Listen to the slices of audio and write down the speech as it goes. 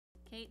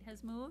Kate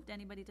has moved.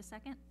 Anybody to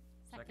second?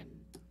 Second.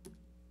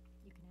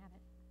 You can have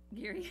it.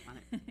 Gary. On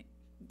it.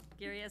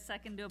 Gary has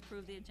second to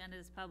approve the agenda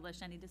as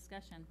published. Any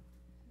discussion?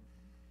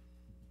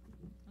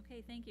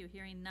 Okay, thank you.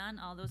 Hearing none,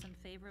 all those in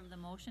favor of the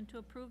motion to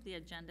approve the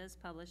agenda as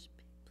published,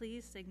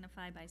 please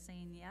signify by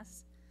saying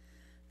yes.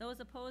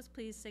 Those opposed,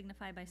 please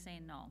signify by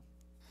saying no.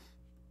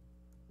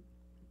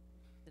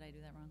 Did I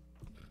do that wrong?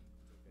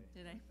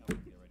 Did I?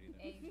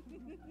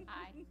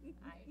 Aye.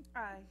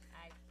 Aye.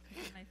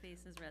 My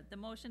face is red. The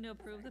motion to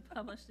approve the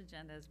published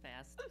agenda is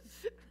passed.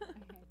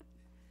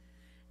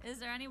 Is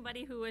there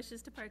anybody who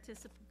wishes to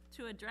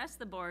to address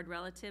the board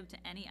relative to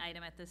any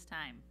item at this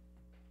time?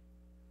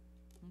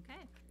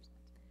 Okay.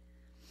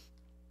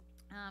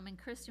 And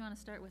Chris, you want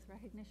to start with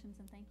recognitions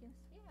and thank yous?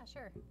 Yeah,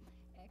 sure.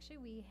 Actually,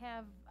 we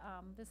have,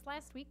 this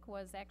last week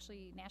was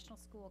actually National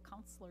School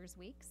Counselors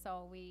Week,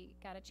 so we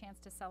got a chance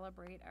to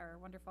celebrate our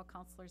wonderful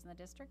counselors in the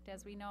district.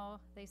 As we know,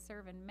 they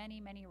serve in many,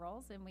 many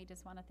roles, and we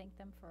just want to thank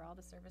them for all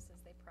the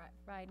services they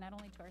provide, not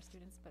only to our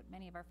students, but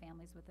many of our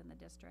families within the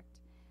district.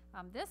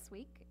 This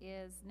week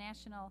is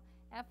National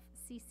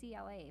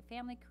FCCLA,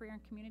 Family, Career,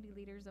 and Community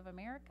Leaders of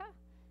America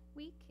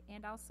Week,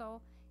 and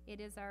also it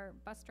is our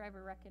Bus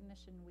Driver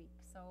Recognition Week.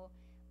 So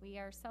we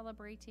are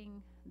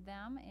celebrating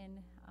them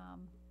and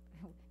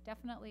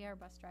definitely our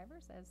bus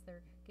drivers as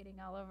they're getting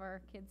all of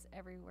our kids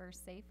everywhere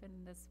safe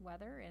in this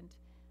weather, and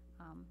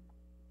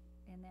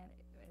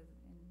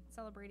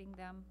celebrating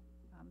them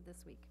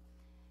this week.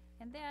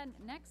 And then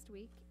next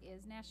week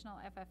is National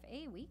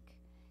FFA Week.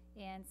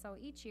 And so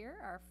each year,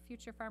 our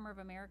Future Farmer of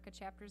America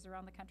chapters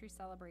around the country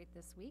celebrate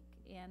this week.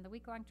 And the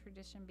week-long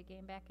tradition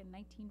began back in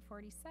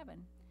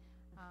 1947.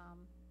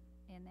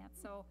 And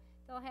that's so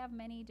they'll have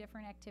many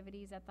different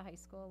activities at the high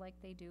school like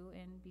they do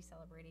and be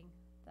celebrating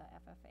the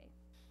FFA.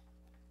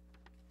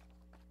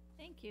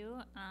 Thank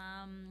you.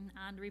 On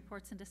to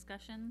reports and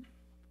discussion.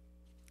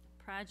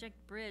 Project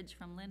Bridge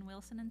from Lynn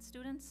Wilson and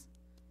students.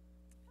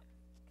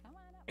 Come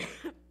on up.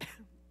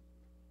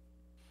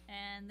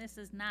 And this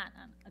is not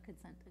on a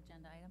consent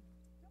agenda item.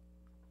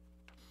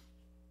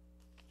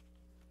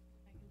 I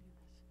can do this.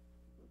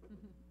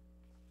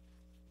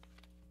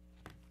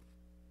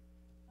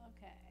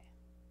 Okay.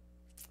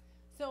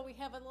 So we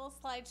have a little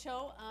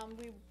slideshow.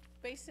 We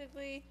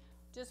basically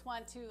just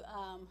want to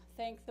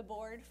thank the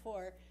board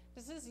for,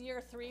 this is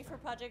year 3 for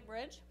Project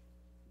Bridge.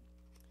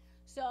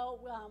 So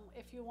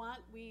if you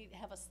want, we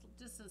have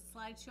just a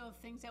slideshow of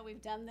things that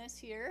we've done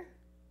this year.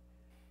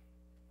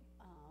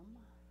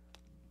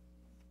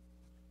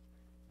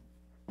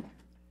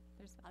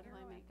 There's How do I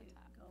arrow make at the it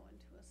top. go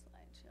into a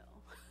slideshow?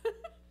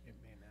 It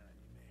may not,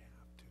 you may have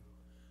to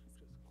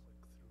just click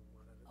through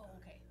one at a time. Oh,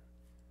 okay.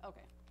 here.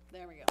 Okay,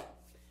 there we go.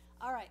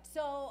 All right,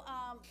 so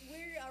we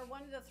are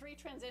one of the 3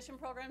 transition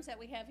programs that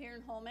we have here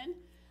in Holmen.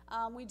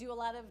 We do a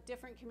lot of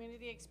different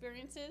community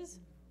experiences,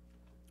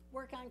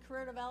 work on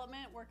career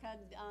development, work on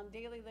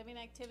daily living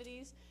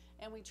activities,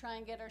 and we try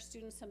and get our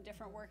students some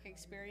different work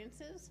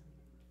experiences.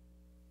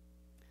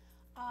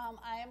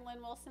 I am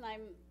Lynn Wilson.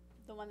 I'm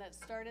the one that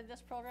started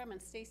this program,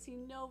 and Stacy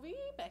Novi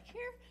back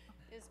here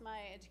is my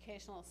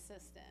educational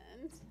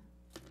assistant.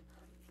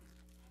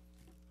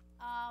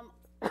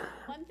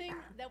 One thing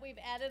that we've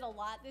added a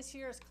lot this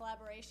year is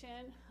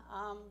collaboration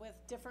with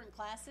different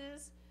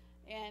classes,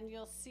 and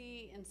you'll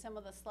see in some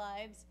of the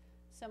slides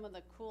some of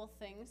the cool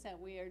things that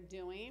we are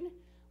doing.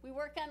 We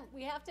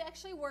have to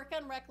actually work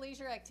on rec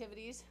leisure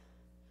activities.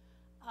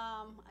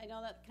 I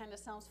know that kind of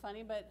sounds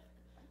funny, but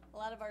a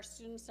lot of our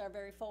students are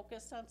very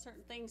focused on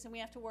certain things, and we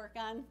have to work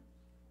on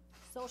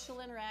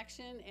social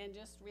interaction and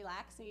just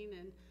relaxing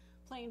and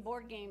playing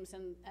board games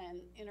and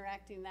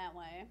interacting that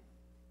way.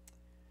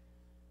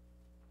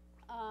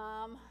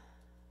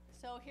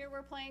 So here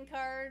we're playing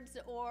cards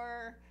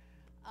or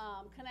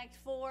Connect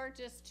 4,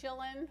 just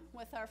chilling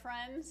with our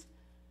friends.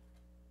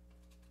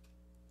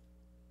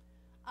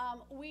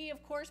 We,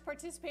 of course,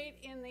 participate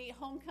in the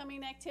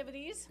homecoming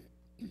activities.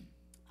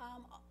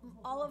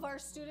 All of our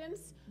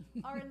students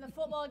are in the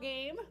football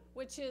game,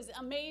 which is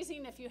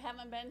amazing if you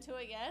haven't been to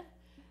it yet.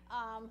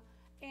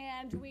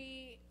 And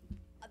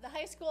the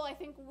high school, I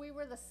think we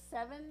were the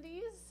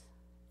 70s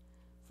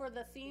for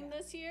the theme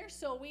this year,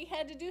 so we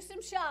had to do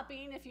some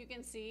shopping, if you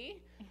can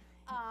see.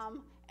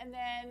 And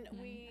then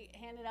we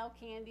handed out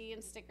candy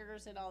and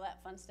stickers and all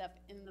that fun stuff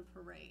in the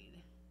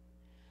parade.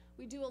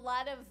 We do a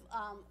lot of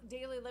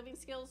daily living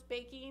skills,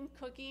 baking,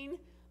 cooking,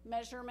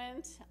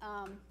 measurement,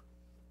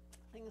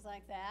 things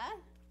like that.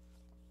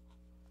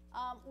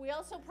 We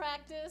also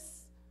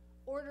practice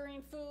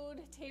ordering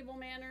food, table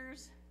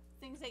manners,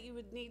 things that you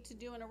would need to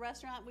do in a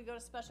restaurant. We go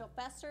to special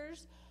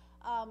festers.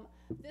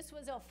 This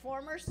was a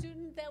former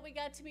student that we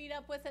got to meet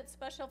up with at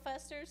Special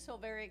Festers, so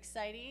very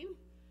exciting.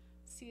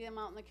 See them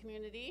out in the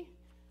community.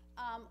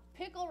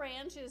 Pickle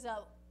Ranch is an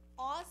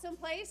awesome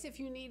place if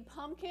you need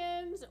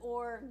pumpkins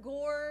or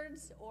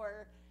gourds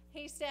or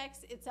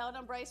haystacks. It's out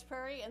on Bryce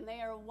Prairie, and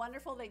they are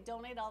wonderful. They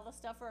donate all the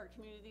stuff for our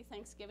community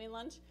Thanksgiving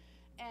lunch,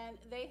 and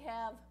they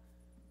have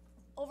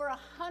over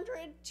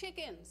 100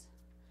 chickens.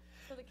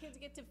 So the kids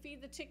get to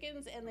feed the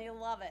chickens, and they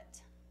love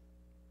it.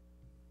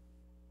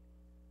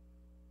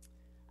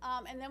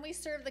 And then we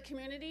serve the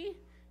community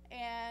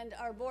and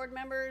our board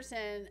members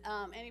and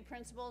any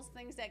principals,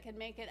 things that could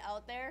make it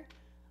out there.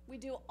 We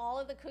do all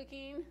of the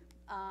cooking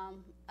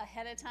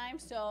ahead of time,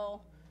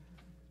 so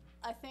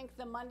I think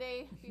the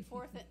Monday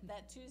before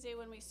that Tuesday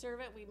when we serve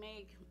it, we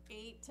make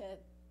 8 to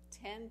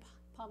 10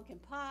 pumpkin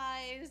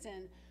pies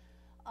and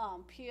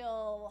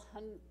peel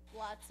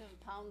lots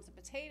of pounds of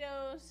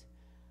potatoes.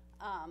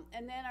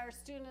 And then our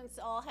students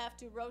all have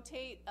to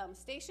rotate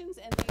stations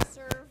and they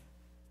serve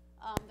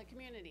the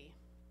community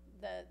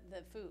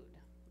the food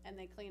and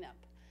they clean up.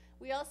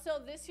 We also,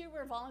 this year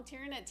we're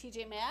volunteering at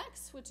TJ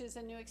Maxx, which is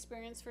a new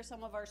experience for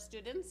some of our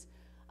students.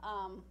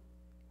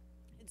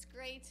 It's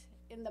great.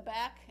 In the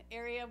back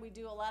area, we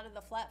do a lot of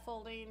the flat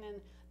folding and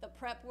the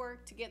prep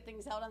work to get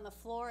things out on the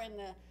floor, and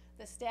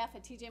the staff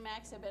at TJ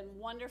Maxx have been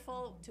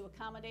wonderful to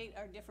accommodate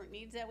our different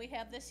needs that we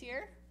have this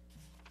year.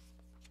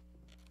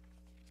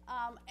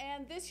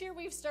 And this year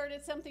we've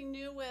started something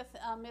new with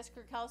Ms.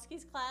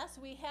 Krakowski's class.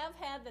 We have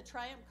had the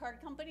Triumph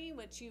Card Company,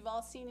 which you've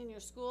all seen in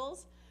your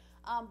schools,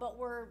 but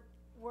we're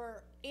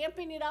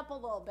amping it up a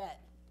little bit.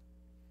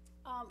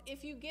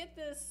 If you get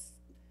this,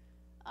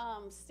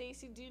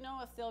 Stacy, do you know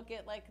if they'll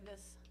get like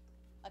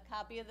a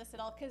copy of this at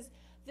all? Because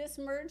this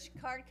Merge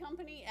Card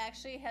Company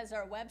actually has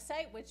our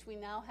website, which we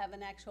now have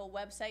an actual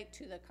website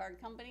to the card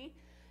company,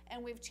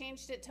 and we've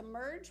changed it to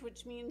Merge,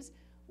 which means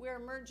we're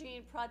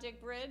merging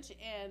Project Bridge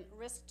and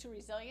Risk to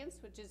Resilience,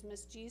 which is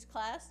Miss G's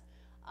class,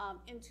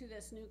 into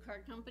this new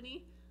card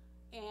company.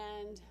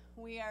 And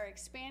we are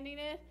expanding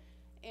it,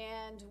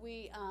 and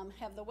we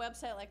have the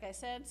website, like I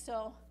said,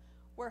 so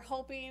we're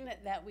hoping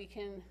that we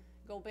can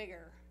go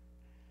bigger.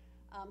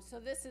 So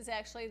this is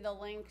actually the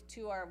link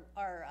to our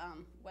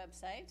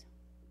website.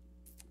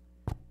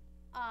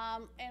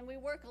 And we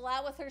work a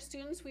lot with our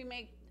students. We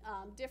make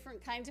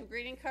different kinds of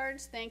greeting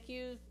cards, thank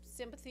you,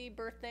 sympathy,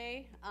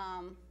 birthday,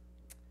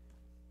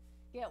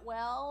 get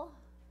well,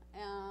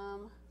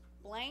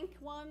 blank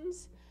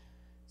ones.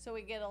 So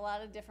we get a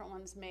lot of different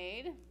ones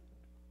made.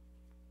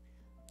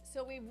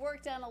 So we've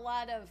worked on a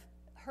lot of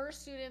her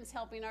students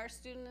helping our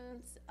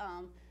students,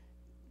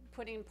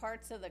 putting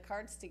parts of the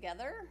cards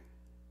together.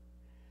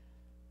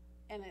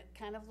 And it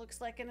kind of looks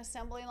like an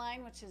assembly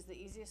line, which is the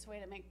easiest way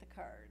to make the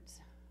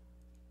cards.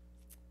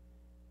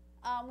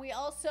 We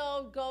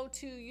also go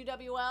to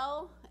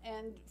UWL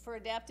and for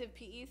adaptive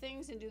PE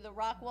things and do the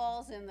rock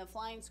walls and the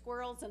flying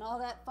squirrels and all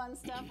that fun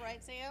stuff,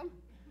 right, Sam?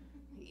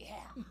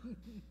 Yeah.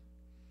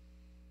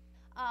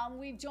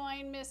 We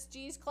joined Miss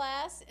G's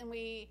class and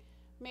we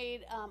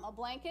made a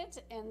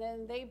blanket, and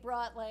then they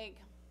brought like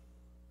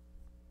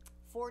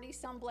 40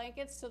 some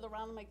blankets to the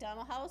Ronald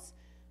McDonald House,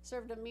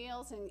 served them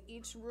meals, and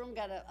each room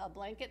got a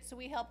blanket, so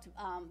we helped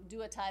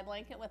do a tie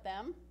blanket with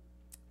them.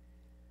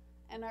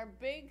 And our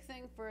big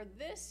thing for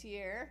this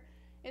year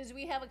is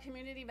we have a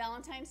community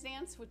Valentine's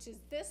dance, which is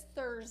this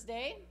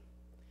Thursday.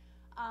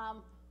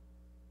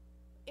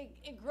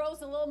 It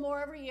grows a little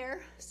more every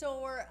year,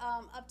 so we're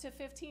up to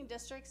 15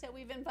 districts that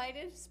we've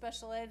invited,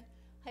 special ed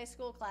high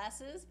school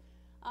classes.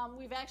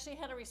 We've actually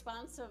had a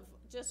response of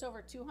just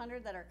over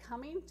 200 that are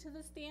coming to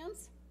this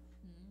dance.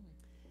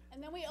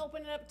 And then we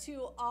open it up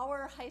to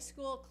our high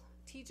school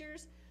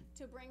teachers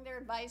to bring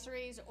their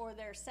advisories or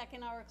their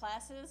second hour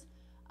classes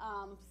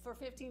for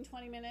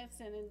 15-20 minutes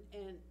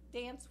and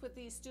dance with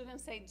these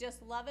students. They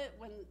just love it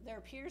when their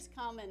peers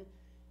come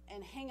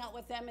and hang out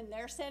with them in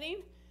their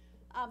setting.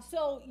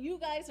 So you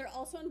guys are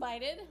also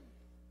invited.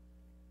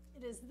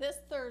 It is this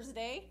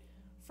Thursday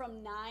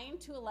from 9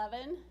 to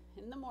 11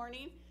 in the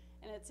morning,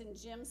 and it's in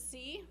Gym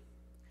C.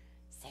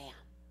 Sam,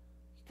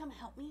 you come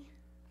help me?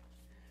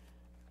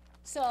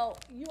 So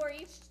you are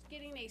each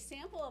getting a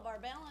sample of our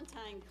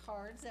Valentine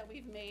cards that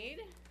we've made,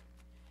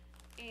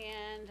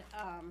 and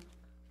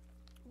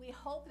we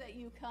hope that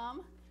you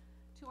come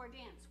to our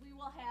dance. We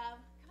will have,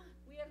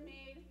 we have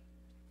made,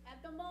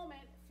 at the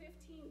moment,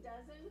 15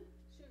 dozen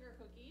sugar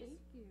cookies.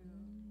 Thank you.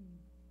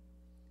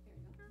 Here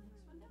you go,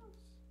 next one down.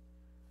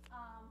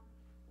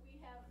 We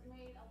have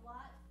made a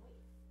lot,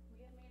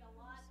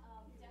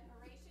 of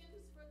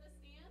decorations for this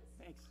dance.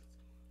 Thanks.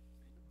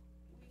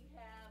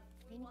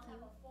 We will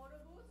have a photo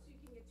booth so you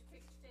can get your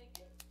picture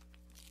taken.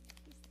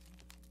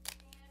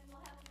 And we'll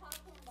have a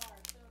popcorn bar,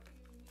 so if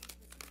you need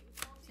the sweet and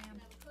salty, you can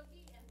have a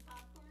cookie and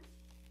popcorn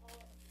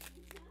all at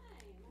the same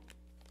time.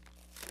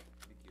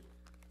 Thank you.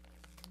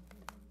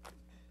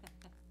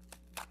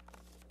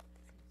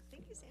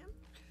 Thank you, Sam.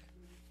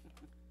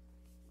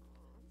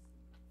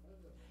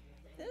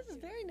 This is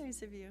very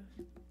nice of you.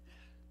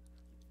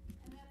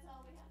 And that's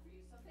all we have for you,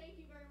 so thank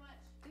you very much.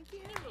 Thank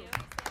you. Thank you.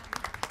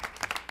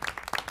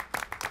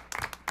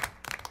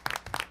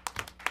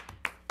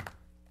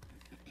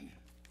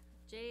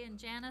 Jay and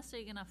Janice, are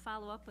you gonna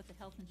follow up with the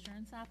health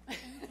insurance options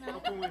How now?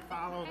 can we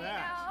follow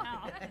that?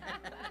 No.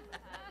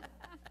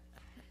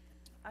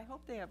 I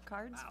hope they have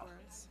cards for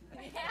us.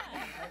 I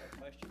have a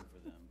question for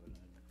them, but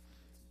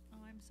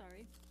Oh, I'm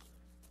sorry.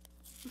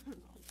 So cool,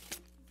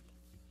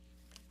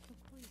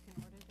 you can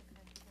order the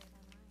cards right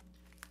online.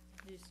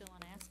 Do you still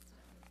wanna ask?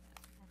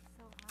 That's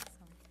so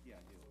awesome. yeah,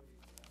 I do.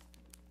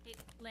 Hey,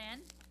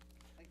 Len,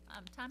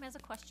 Tom has a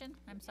question.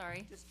 I'm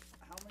sorry. Just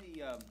how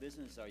many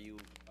business are you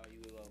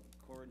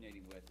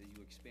coordinating with? Are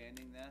you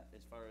expanding that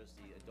as far as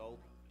the adult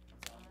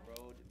on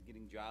the road,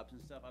 getting jobs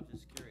and stuff? I'm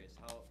just curious.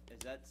 How is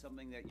that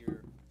something that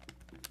you're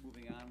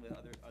moving on with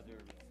other?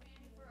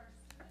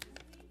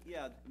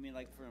 Yeah, I mean,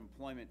 like for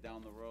employment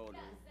down the road.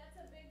 Yes, that's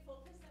a big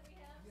focus that we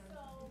have.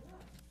 So,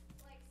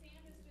 like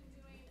Sam has been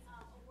doing a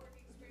work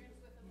experience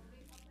with a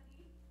moving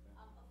company.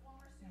 A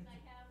former student I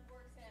have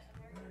works at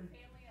American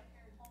Family up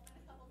here in Holmen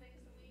a couple days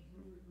a week.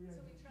 So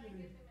we try and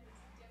get them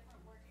into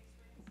different work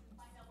experiences and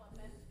find out what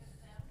benefits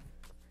them.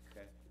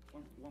 Okay.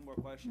 One more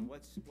question.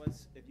 What's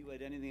if you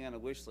had anything on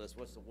a wish list?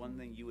 What's the one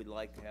thing you would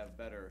like to have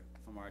better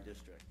from our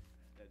district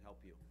that'd help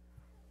you?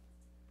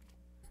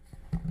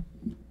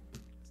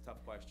 It's a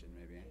tough question,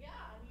 maybe. Yeah,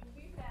 I mean,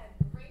 we've had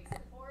great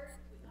support.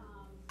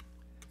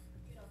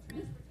 You know,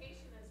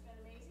 transportation has been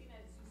amazing.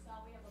 As you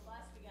saw, we have a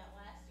bus we got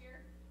last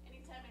year.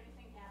 Anytime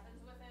anything happens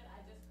with it,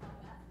 I just call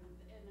Beth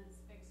and it's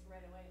fixed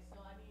right away.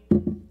 So, I mean, we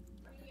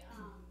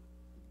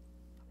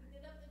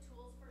did up the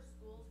Tools for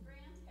Schools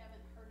grant.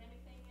 Haven't heard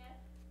anything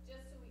yet,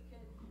 just so we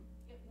can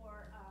get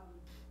more,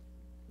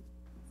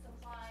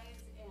 supplies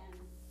and,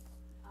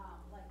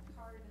 like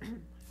card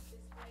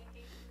display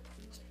cases and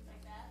things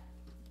like that.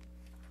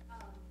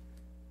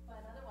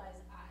 But otherwise,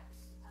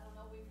 I don't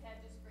know, we've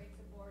had just great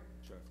support.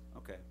 Sure.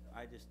 Okay.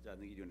 I just think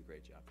you're doing a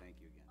great job. Thank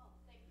you again. Oh,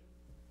 thank you.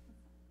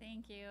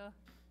 Thank you.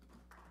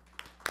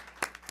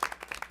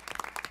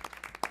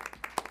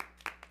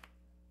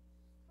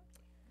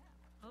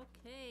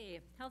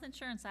 Okay, health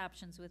insurance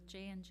options with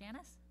Jay and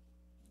Janice.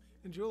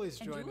 And Julie's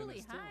And joining Julie,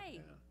 us too. hi.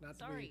 Yeah, not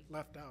to Sorry. be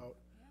left out.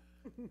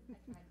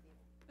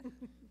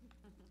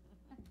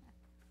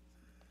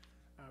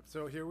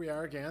 So here we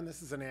are again.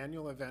 This is an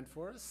annual event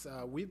for us.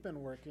 We've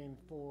been working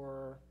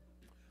for,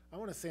 I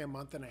want to say, a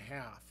month and a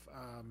half,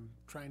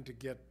 trying to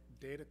get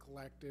data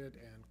collected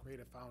and create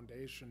a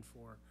foundation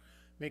for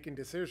making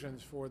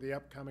decisions for the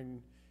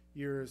upcoming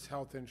year's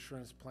health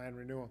insurance plan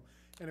renewal.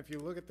 And if you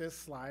look at this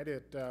slide,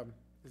 it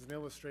is an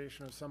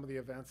illustration of some of the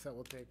events that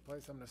will take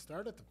place. I'm going to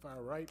start at the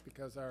far right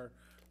because our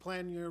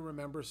plan year,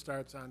 remember,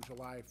 starts on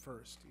July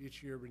 1st,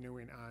 each year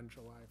renewing on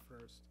July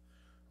 1st.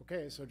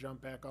 Okay, so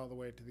jump back all the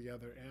way to the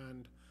other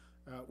end.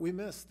 We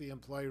missed the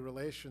employee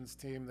relations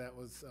team that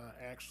was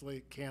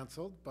actually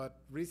canceled but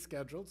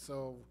rescheduled,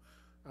 so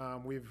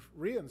we've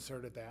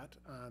reinserted that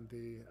on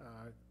the,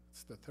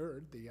 it's the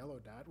third, the yellow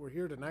dot. We're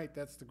here tonight,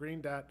 that's the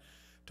green dot,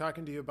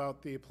 talking to you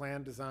about the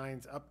plan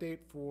designs update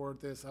for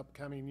this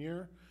upcoming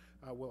year.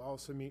 We'll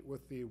also meet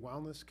with the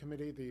Wellness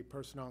Committee, the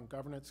Personnel and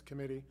Governance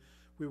Committee.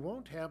 We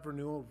won't have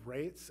renewal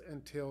rates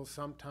until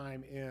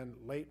sometime in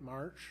late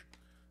March.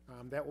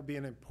 That will be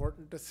an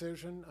important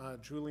decision.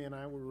 Julie and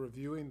I were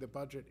reviewing the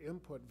budget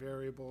input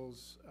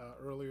variables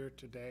earlier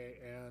today,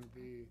 and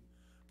the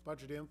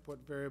budget input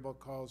variable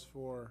calls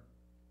for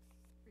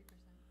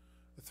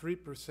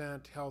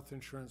 3% health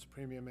insurance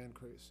premium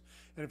increase.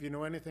 And if you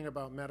know anything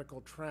about medical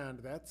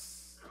trend,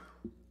 that's,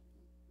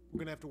 we're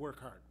gonna have to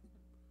work hard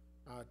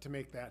to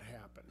make that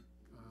happen.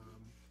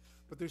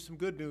 But there's some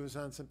good news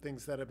on some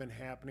things that have been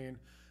happening.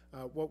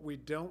 What we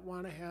don't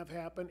want to have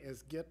happen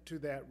is get to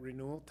that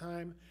renewal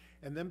time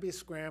and then be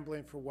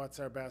scrambling for what's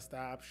our best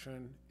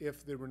option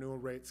if the renewal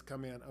rates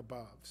come in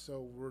above.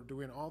 So we're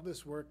doing all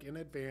this work in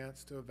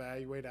advance to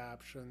evaluate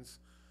options,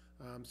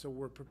 so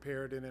we're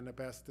prepared and in the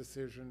best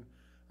decision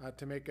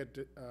to make a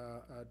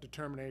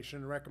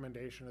determination,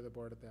 recommendation of the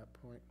board at that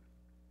point.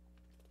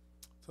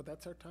 So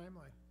that's our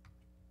timeline.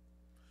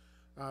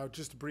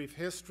 Just a brief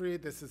history.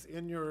 This is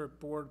in your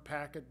board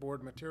packet,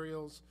 board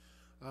materials.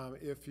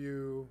 If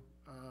you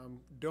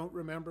don't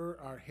remember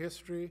our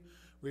history,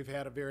 we've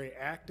had a very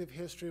active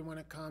history when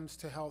it comes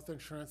to health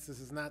insurance. This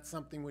is not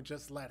something we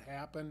just let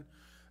happen.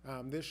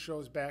 This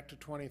shows back to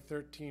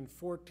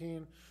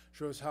 2013-14,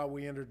 shows how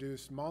we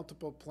introduced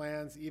multiple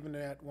plans, even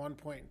at one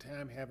point in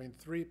time having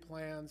 3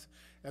 plans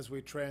as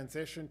we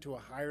transitioned to a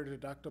higher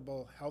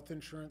deductible health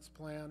insurance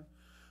plan.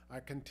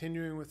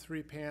 Continuing with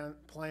 3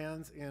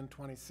 plans in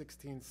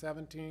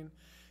 2016-17.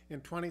 In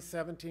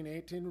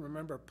 2017-18,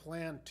 remember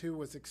Plan 2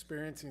 was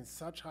experiencing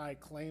such high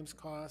claims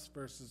costs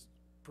versus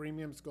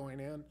premiums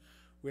going in.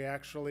 We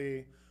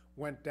actually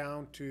went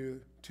down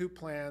to 2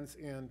 plans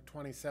in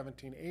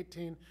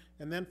 2017-18,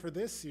 and then for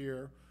this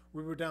year,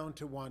 we were down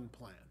to 1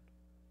 plan.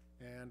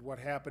 And what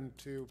happened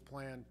to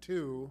Plan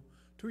 2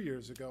 2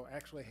 years ago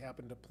actually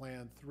happened to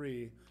Plan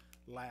 3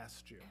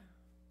 last year.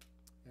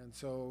 And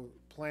so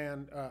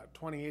plan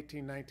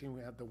 2018-19,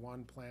 we had the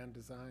 1 plan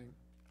design.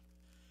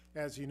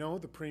 As you know,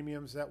 the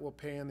premiums that we'll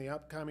pay in the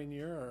upcoming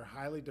year are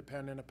highly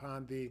dependent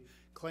upon the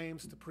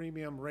claims to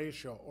premium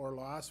ratio or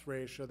loss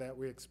ratio that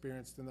we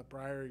experienced in the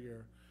prior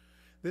year.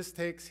 This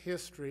takes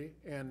history,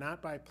 and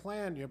not by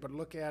plan year, but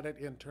look at it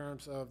in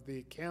terms of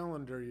the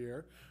calendar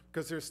year,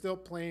 because they're still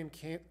paying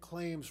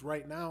claims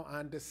right now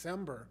on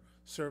December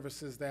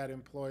services that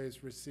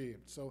employees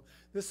received. So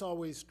this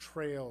always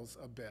trails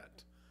a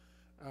bit.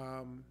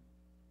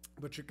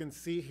 But you can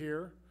see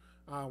here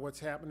what's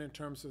happened in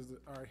terms of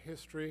our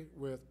history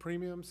with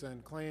premiums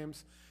and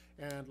claims.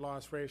 and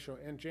loss ratio.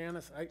 And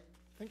Janice, I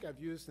think I've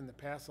used in the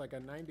past like a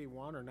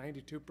 91 or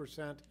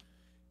 92%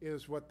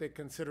 is what they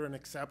consider an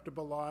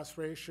acceptable loss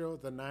ratio.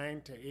 The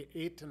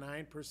 8 to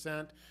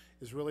 9%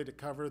 is really to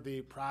cover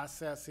the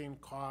processing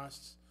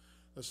costs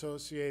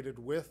associated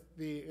with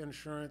the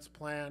insurance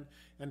plan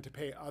and to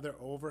pay other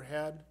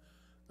overhead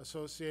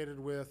associated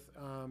with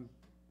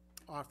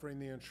offering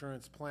the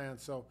insurance plan.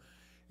 So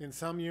in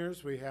some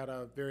years, we had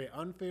a very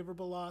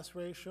unfavorable loss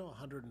ratio,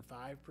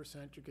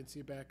 105%, you can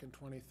see back in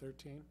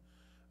 2013.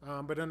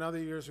 But in other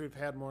years, we've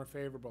had more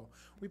favorable.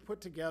 We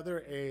put together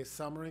a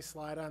summary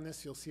slide on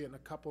this. You'll see it in a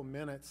couple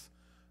minutes.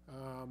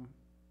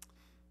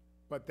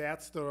 But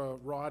that's the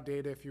raw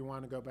data if you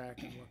want to go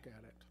back and look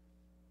at it.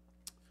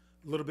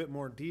 A little bit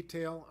more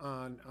detail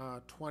on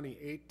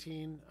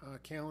 2018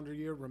 calendar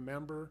year.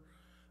 Remember,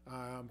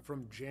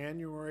 from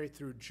January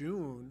through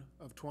June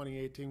of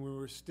 2018, we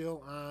were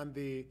still on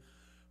the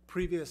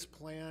previous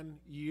plan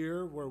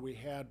year where we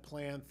had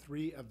Plan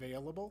 3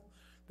 available.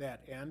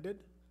 That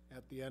ended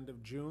at the end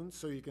of June,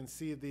 so you can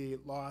see the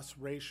loss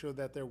ratio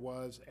that there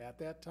was at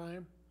that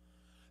time.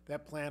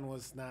 That plan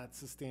was not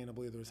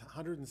sustainable either. It was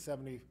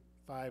 174%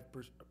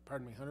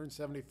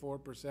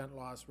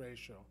 loss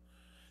ratio.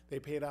 They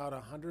paid out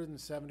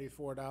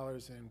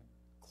 $174 in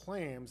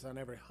claims on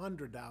every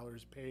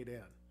 $100 paid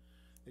in.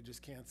 They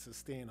just can't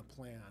sustain a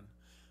plan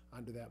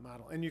under that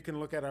model. And you can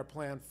look at our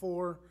Plan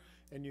 4,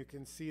 and you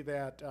can see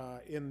that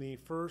in the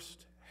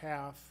first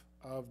half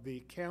of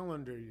the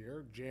calendar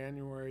year,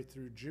 January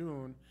through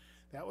June,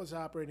 that was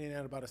operating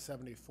at about a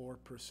 74%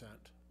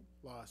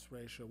 loss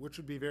ratio, which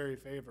would be very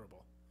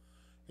favorable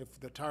if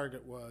the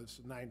target was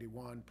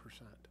 91%.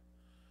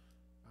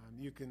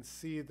 You can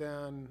see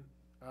then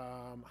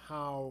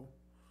how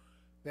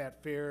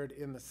that fared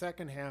in the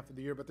second half of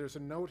the year, but there's a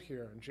note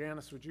here. And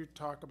Janice, would you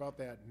talk about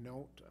that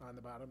note on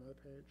the bottom of the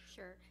page?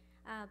 Sure.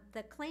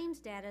 The claims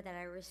data that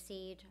I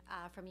received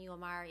from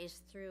UMR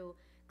is through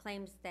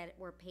claims that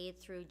were paid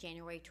through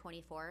January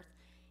 24th.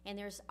 And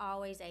there's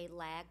always a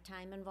lag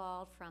time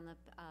involved from the,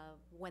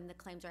 when the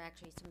claims are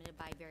actually submitted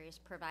by various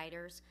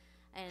providers.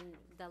 And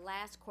the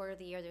last quarter of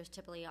the year, there's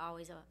typically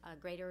always a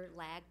greater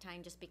lag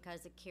time just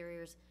because the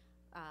carriers,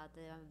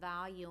 the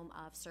volume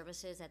of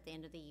services at the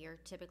end of the year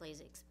typically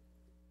is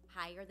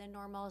higher than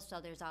normal, so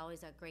there's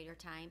always a greater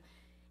time.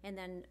 And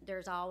then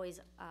there's always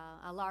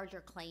a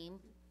larger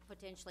claim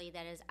potentially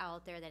that is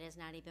out there that has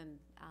not even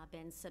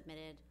been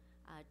submitted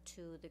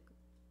to the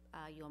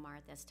UMR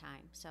at this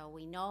time. So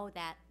we know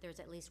that there's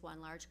at least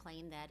one large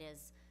claim that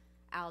is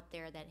out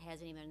there that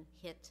hasn't even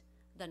hit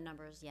the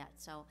numbers yet.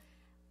 So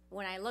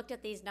when I looked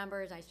at these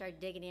numbers, I started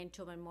digging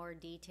into them in more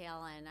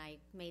detail, and I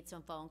made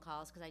some phone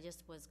calls because I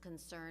just was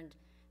concerned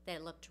that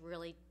it looked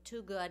really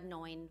too good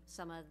knowing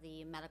some of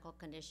the medical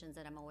conditions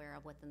that I'm aware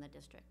of within the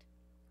district.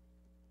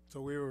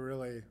 So we were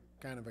really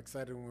kind of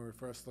excited when we were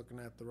first looking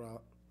at the raw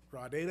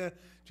data.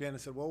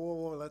 Janice said,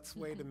 whoa, let's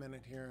wait a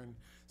minute here. And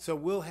so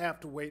we'll have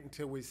to wait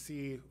until we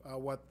see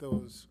what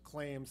those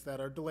claims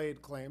that are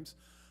delayed claims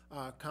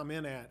come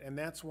in at. And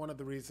that's one of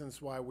the reasons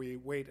why we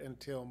wait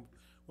until,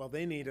 well,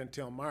 they need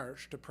until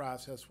March to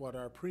process what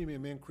our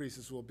premium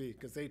increases will be,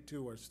 because they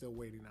too are still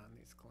waiting on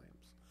these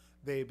claims,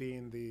 they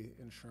being the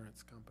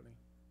insurance company.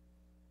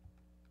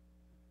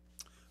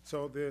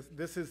 So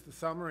this is the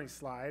summary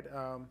slide.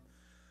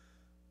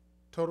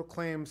 Total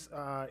claims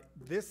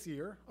this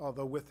year,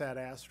 although with that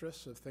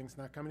asterisk of things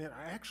not coming in,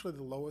 are actually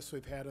the lowest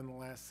we've had in the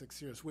last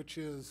 6 years, which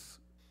is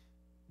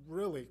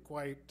really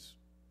quite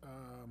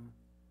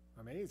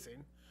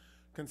amazing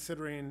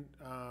considering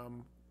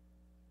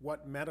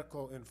what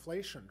medical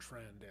inflation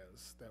trend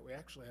is, that we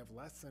actually have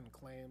less in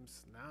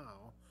claims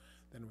now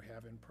than we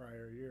have in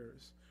prior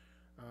years.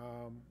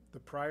 The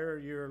prior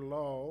year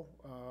low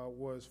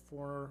was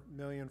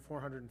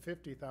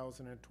 $4,450,000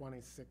 in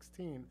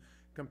 2016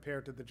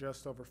 compared to the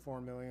just over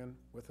 4 million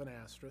with an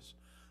asterisk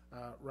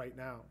right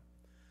now.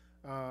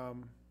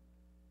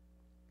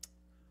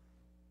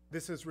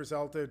 This has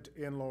resulted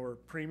in lower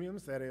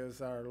premiums, that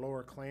is our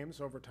lower claims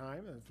over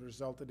time, and has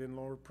resulted in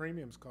lower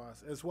premiums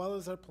costs, as well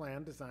as our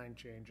plan design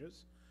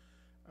changes.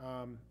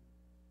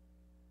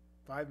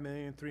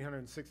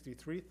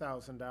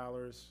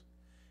 $5,363,000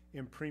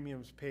 in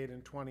premiums paid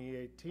in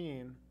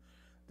 2018.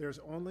 There's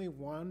only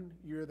one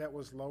year that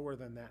was lower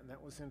than that, and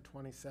that was in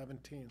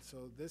 2017.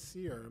 So this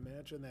year,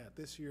 imagine that,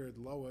 this year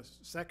the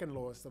lowest, second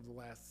lowest of the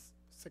last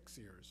 6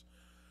 years.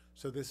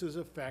 So this is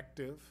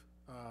effective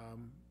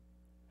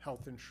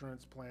health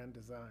insurance plan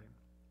design.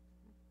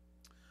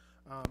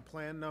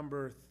 Plan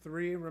number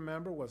 3,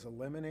 remember, was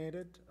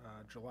eliminated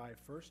July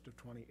 1st of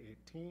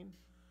 2018.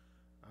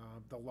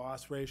 The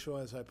loss ratio,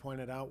 as I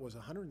pointed out, was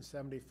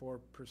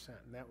 174%,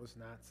 and that was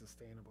not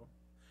sustainable.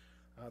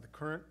 The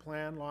current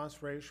plan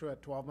loss ratio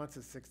at 12 months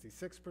is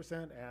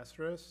 66%,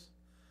 asterisk,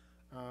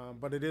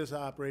 but it is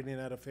operating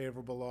at a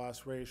favorable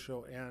loss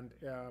ratio, and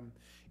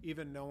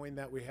even knowing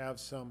that we have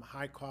some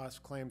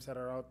high-cost claims that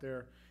are out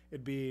there,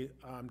 it'd be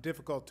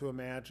difficult to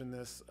imagine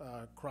this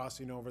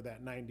crossing over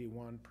that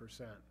 91%.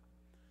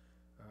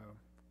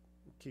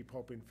 Keep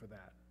hoping for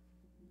that.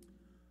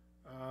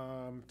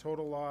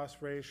 Total loss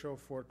ratio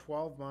for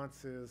 12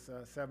 months is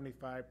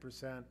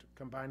 75%,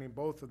 combining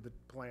both of the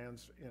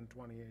plans in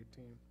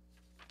 2018.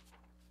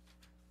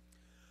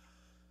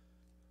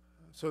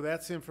 So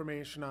that's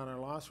information on our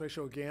loss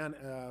ratio. Again,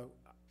 a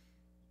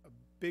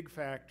big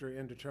factor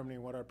in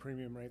determining what our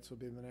premium rates will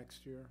be in the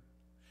next year.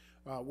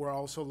 We're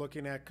also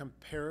looking at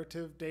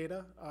comparative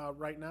data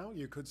right now.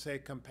 You could say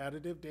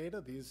competitive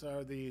data. These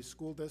are the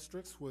school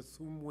districts with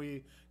whom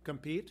we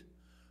compete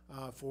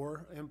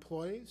for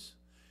employees.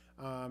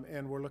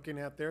 And we're looking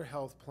at their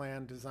health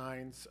plan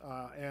designs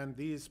and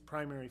these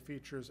primary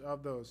features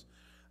of those.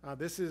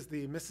 This is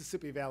the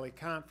Mississippi Valley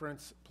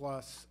Conference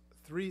plus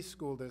 3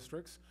 school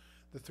districts.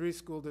 The 3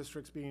 school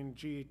districts being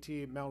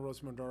GET,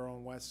 Melrose, Medoro,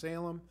 and West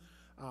Salem.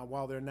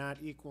 While they're not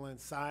equal in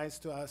size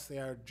to us, they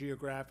are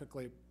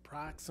geographically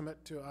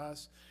proximate to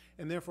us.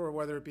 And therefore,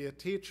 whether it be a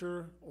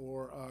teacher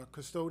or a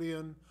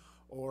custodian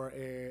or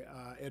a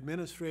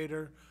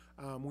administrator,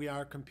 we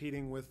are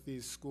competing with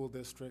these school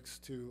districts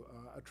to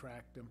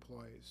attract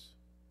employees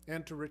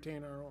and to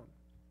retain our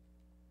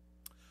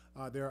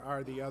own. There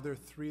are the other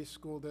 3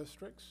 school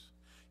districts.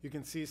 You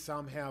can see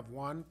some have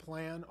one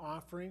plan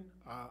offering,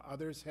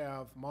 others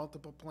have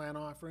multiple plan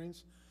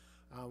offerings.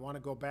 I want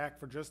to go back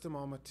for just a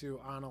moment to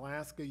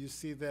Onalaska. You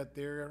see that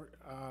their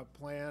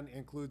plan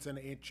includes an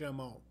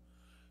HMO,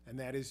 and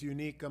that is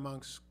unique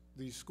amongst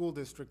the school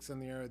districts in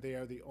the area. They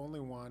are the only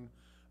one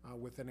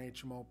with an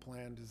HMO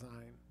plan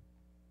design.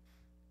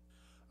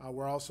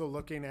 We're also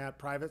looking at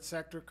private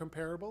sector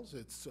comparables.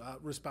 It's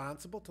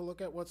responsible to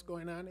look at what's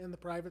going on in the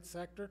private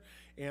sector,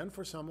 and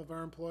for some of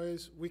our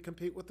employees, we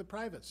compete with the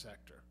private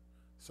sector.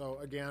 So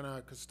again,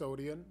 a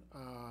custodian,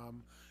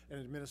 an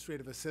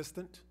administrative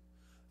assistant,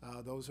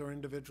 those are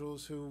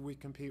individuals who we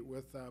compete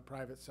with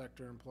private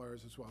sector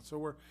employers as well. So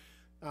we're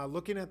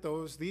looking at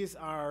those. These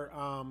are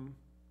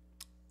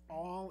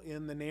all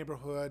in the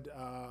neighborhood,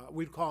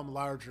 we'd call them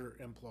larger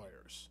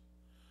employers.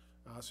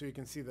 So you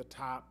can see the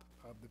top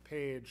of the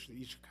page,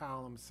 each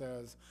column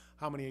says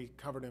how many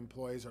covered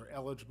employees or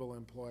eligible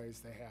employees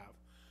they have.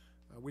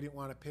 We didn't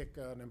want to pick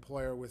an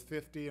employer with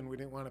 50, and we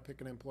didn't want to pick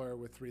an employer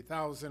with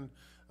 3,000.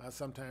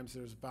 Sometimes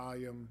there's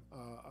volume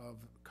of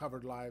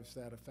covered lives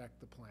that affect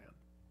the plan.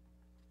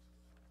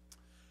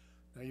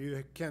 Now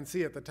you can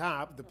see at the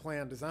top the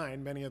plan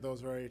design, many of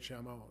those are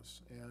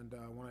HMOs. And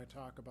when I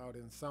talk about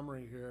in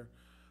summary here,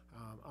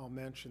 I'll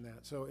mention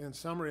that. So in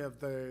summary of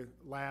the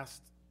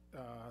last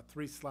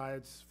 4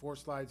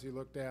 slides you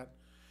looked at,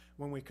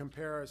 when we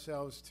compare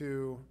ourselves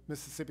to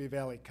Mississippi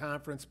Valley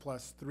Conference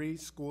plus 3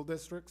 school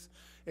districts,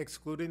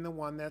 excluding the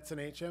one that's an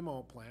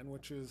HMO plan,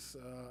 which is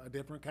a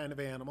different kind of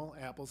animal,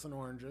 apples and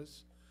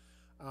oranges,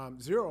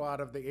 0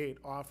 out of the 8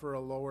 offer a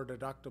lower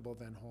deductible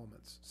than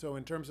Holmen's. So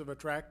in terms of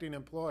attracting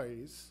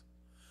employees,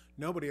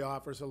 nobody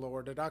offers a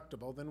lower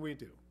deductible than we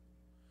do.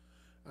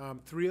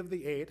 3 of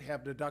the 8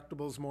 have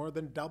deductibles more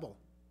than double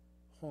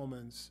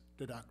Holmen's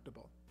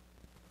deductible.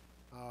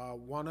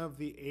 1 of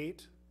the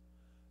 8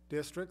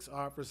 districts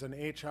offers an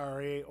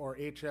HRA or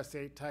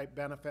HSA type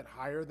benefit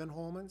higher than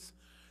Holmen's.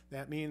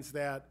 That means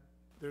that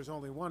there's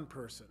only one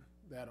person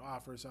that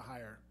offers a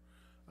higher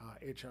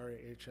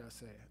HRA,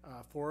 HSA.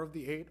 4 of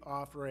the 8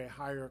 offer a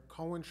higher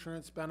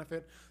co-insurance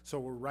benefit, so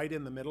we're right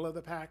in the middle of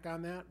the pack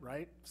on that,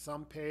 right?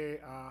 Some pay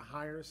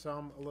higher,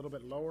 some a little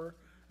bit lower.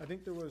 I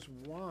think there was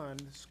one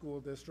school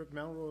district,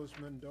 Melrose,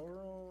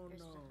 Medoro,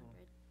 Here's no.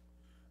 100.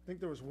 I think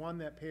there was one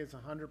that pays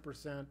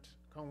 100%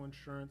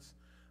 co-insurance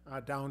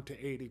down to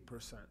 80%.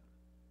 Correct,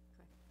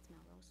 it's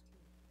Melrose.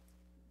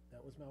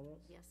 That was Melrose?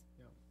 Yes.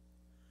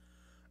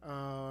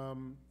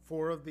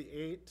 4 of the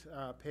 8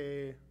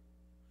 pay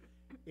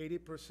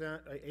 80%,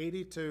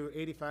 80 to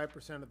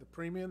 85% of the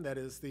premium. That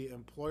is, the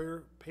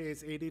employer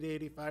pays 80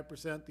 to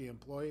 85%. The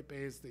employee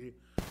pays the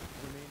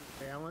remaining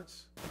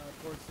balance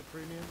towards the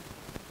premium.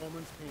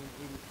 Holmen's paying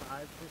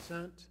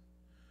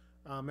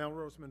 85%.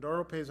 Melrose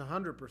Medoro pays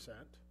 100%.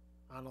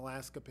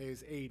 Onalaska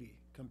pays 80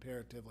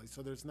 comparatively.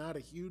 So there's not a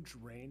huge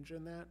range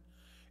in that.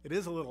 It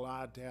is a little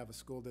odd to have a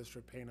school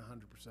district paying 100%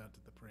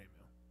 of the premium.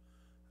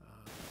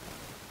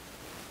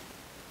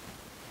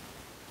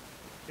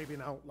 Maybe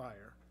an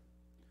outlier.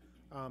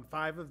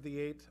 5 of the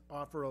 8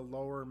 offer a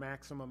lower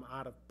maximum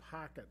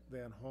out-of-pocket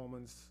than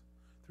Holmen's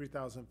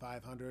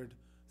 $3,500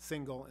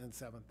 single and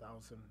 $7,000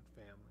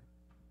 family.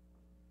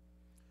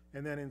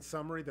 And then in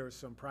summary, there's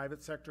some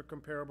private sector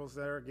comparables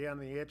there. Again,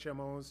 the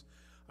HMOs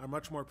are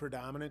much more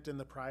predominant in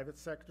the private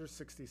sector,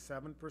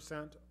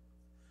 67%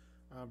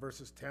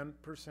 versus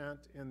 10%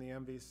 in the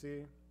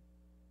MVC.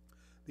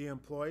 The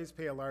employees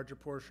pay a larger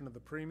portion of the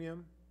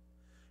premium,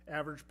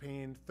 average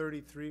paying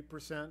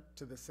 33%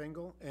 to the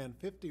single and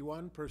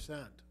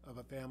 51% of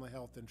a family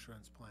health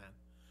insurance plan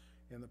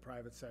in the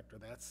private sector.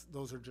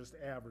 Those are just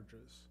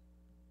averages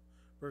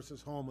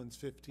versus Holmen's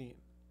 15.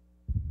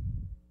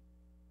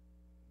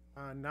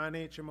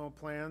 Non-HMO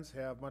plans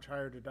have much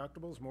higher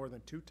deductibles, more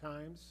than 2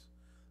 times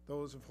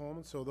those of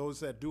Holmen. So those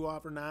that do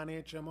offer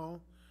non-HMO,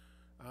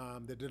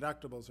 the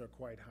deductibles are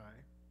quite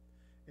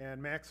high.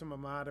 And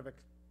maximum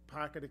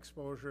out-of-pocket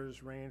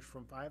exposures range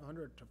from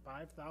 $500 to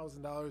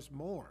 $5,000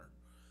 more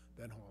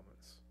than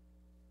Holmen's.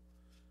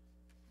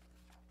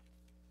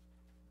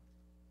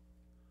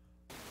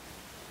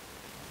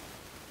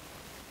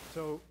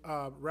 So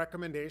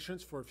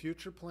recommendations for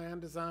future plan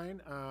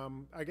design,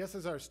 I guess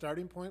as our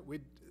starting point,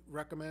 we'd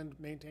recommend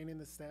maintaining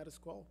the status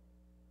quo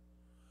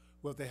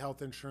with the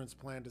health insurance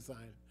plan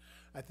design.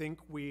 I think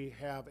we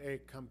have a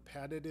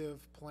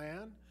competitive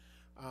plan,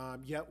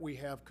 yet we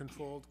have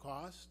controlled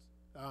costs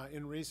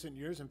in recent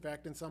years. In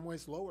fact, in some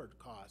ways, lowered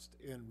cost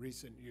in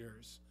recent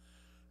years.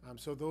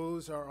 So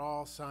those are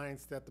all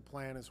signs that the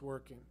plan is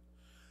working.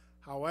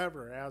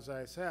 However, as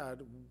I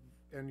said,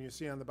 and you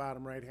see on the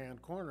bottom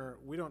right-hand corner,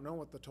 we don't know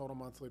what the total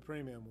monthly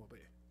premium will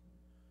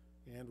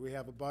be. And we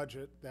have a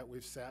budget that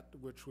we've set,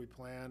 which we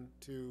plan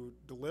to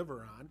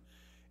deliver on.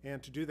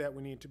 And to do that,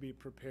 we need to be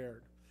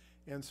prepared.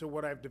 And so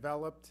what I've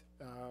developed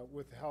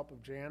with the help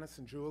of Janice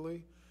and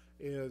Julie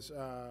is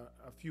a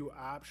few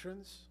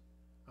options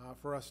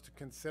for us to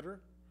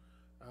consider.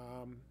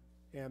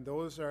 And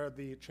those are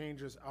the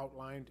changes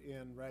outlined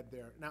in red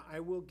there. Now, I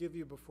will give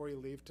you, before you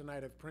leave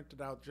tonight, I've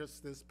printed out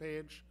just this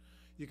page.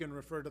 You can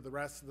refer to the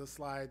rest of the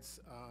slides.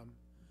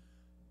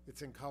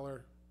 It's in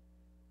color.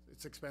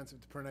 It's expensive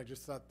to print. I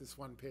just thought this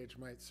one page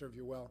might serve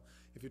you well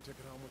if you took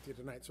it home with you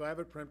tonight. So I have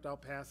it printed. I'll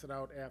pass it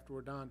out after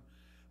we're done.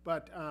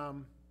 But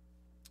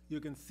you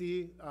can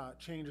see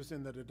changes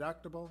in the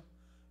deductible,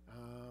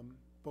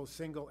 both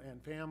single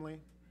and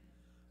family.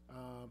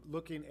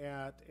 Looking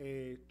at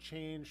a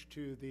change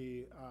to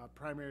the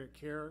primary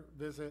care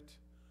visit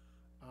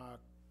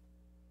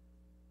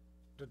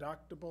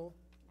deductible.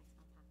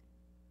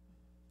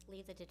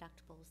 Leave the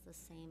deductibles the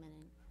same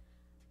and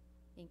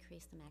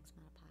increase the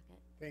maximum out of pocket.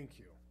 Thank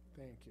you,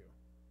 thank you.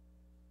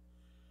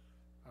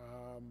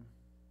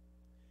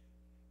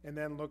 And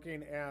then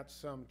looking at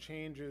some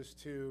changes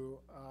to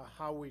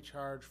how we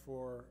charge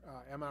for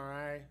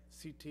MRI,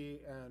 CT,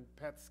 and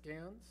PET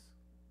scans.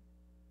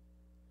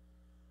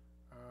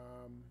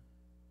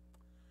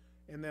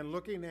 And then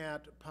looking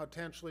at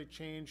potentially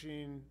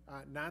changing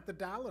not the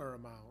dollar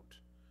amount,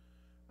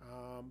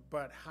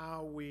 but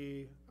how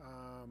we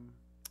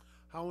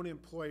how an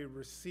employee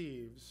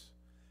receives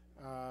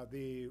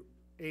the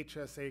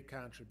HSA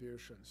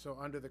contribution. So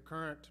under the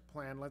current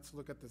plan, let's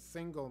look at the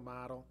single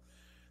model.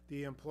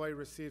 The employee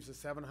receives a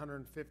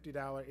 $750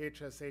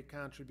 HSA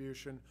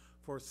contribution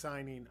for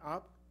signing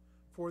up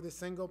for the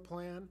single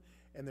plan,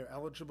 and they're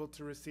eligible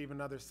to receive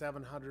another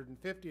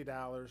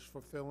 $750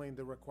 fulfilling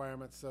the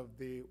requirements of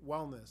the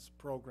wellness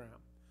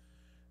program.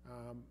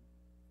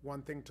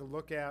 One thing to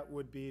look at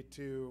would be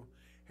to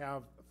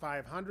have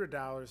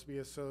 $500 be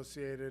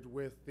associated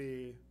with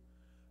the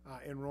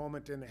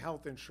enrollment in the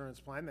health insurance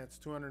plan. That's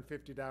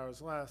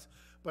 $250 less,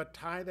 but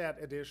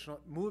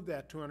move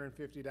that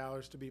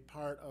 $250 to be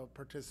part of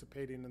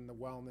participating in the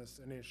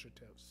wellness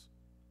initiatives.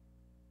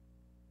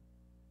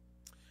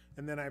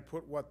 And then I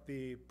put what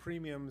the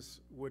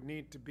premiums would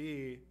need to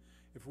be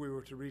if we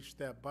were to reach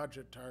that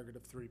budget target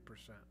of 3%.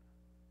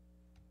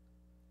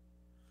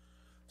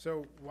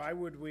 So why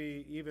would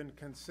we even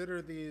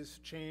consider these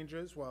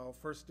changes? Well,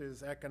 first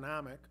is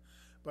economic,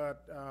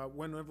 but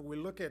whenever we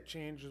look at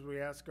changes, we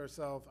ask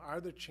ourselves,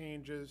 are the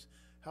changes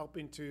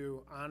helping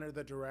to honor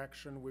the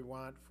direction we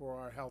want for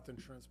our health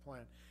insurance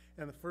plan?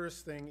 And the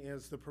first thing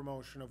is the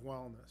promotion of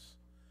wellness.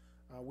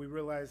 We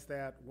realize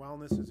that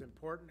wellness is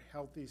important.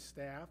 Healthy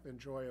staff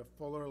enjoy a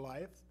fuller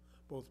life,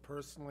 both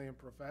personally and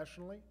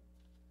professionally.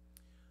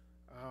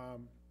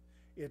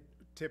 It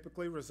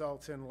typically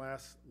results in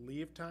less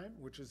leave time,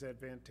 which is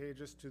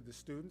advantageous to the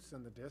students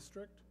and the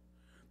district.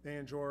 They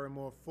enjoy a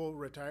more full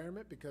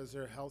retirement because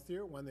they're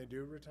healthier when they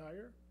do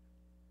retire.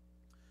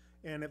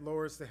 And it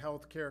lowers the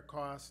health care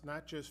costs,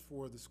 not just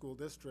for the school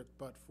district,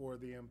 but for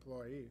the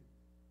employee.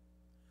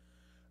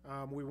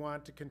 We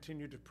want to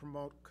continue to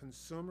promote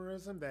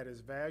consumerism, that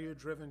is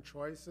value-driven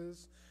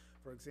choices.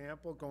 For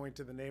example, going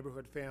to the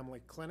neighborhood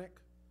family clinic,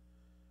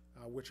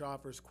 which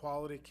offers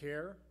quality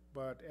care,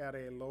 but at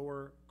a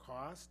lower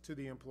cost to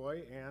the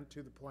employee and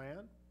to the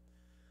plan.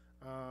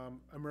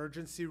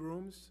 Emergency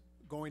rooms,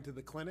 going to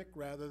the clinic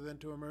rather than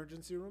to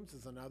emergency rooms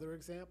is another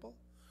example.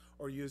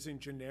 Or using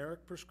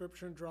generic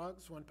prescription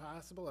drugs when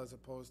possible as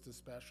opposed to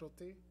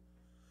specialty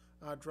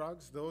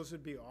drugs. Those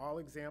would be all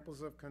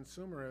examples of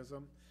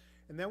consumerism.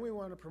 And then we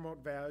want to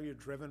promote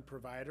value-driven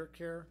provider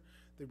care.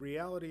 The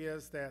reality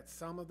is that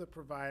some of the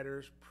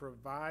providers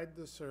provide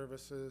the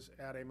services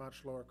at a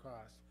much lower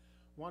cost.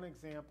 One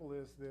example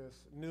is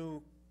this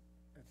new,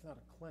 it's not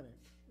a clinic,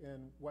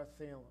 in West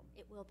Salem.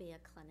 It will be a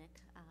clinic,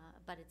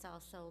 but it's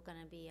also going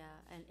to be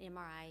an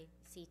MRI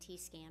CT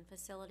scan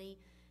facility,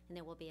 and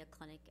there will be a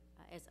clinic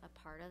as a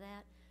part of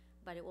that.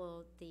 But it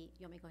will, you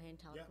want me to go ahead and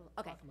tell it?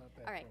 Okay, talk about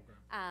that all right.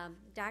 program.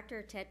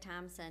 Dr. Ted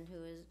Thompson,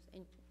 who is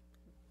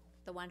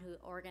the one who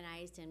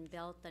organized and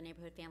built the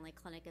Neighborhood Family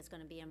Clinic, is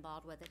going to be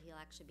involved with it. He'll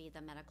actually be the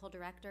medical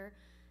director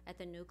at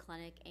the new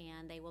clinic,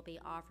 and they will be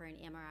offering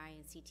MRI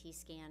and CT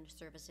scan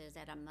services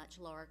at a much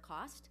lower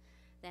cost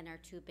than our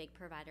two big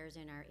providers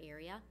in our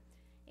area.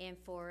 And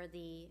for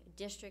the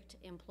district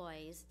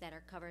employees that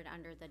are covered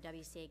under the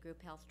WCA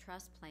Group Health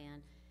Trust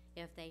Plan,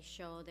 If they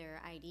show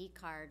their ID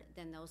card,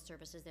 then those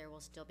services there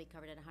will still be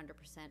covered at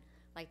 100%,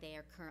 like they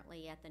are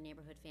currently at the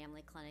neighborhood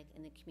family clinic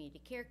and the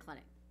community care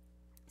clinic.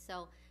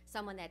 So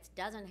someone that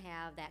doesn't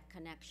have that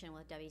connection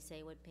with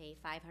WCA would pay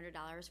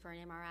 $500 for an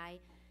MRI.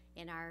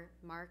 In our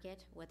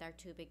market, with our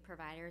two big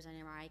providers, an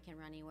MRI can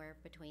run anywhere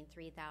between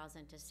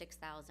 $3,000 to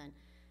 $6,000,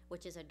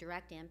 which is a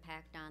direct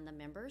impact on the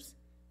members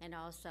and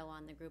also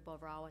on the group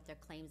overall with their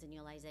claims and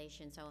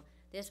utilization. So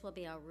this will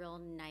be a real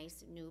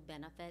nice new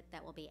benefit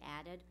that will be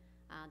added.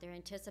 They're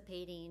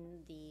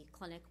anticipating the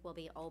clinic will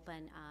be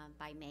open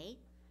by May.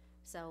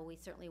 So we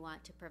certainly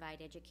want to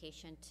provide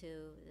education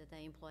to the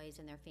employees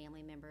and their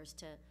family members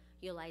to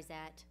utilize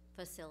that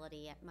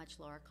facility at much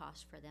lower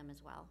cost for them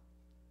as well.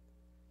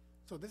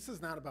 So this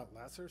is not about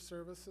lesser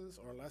services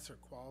or lesser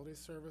quality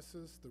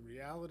services. The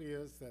reality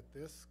is that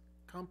this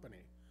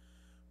company,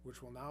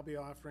 which will now be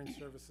offering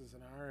services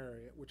in our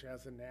area, which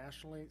has a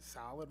nationally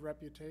solid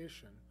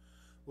reputation,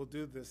 will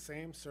do the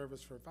same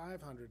service for $500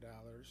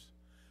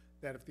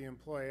 that if the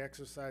employee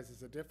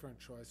exercises a different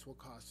choice will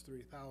cost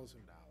 $3,000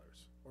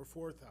 or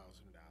 $4,000.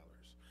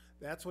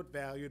 That's what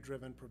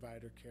value-driven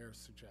provider care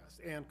suggests,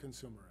 and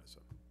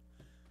consumerism.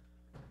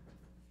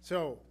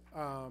 So, I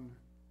like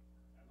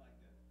that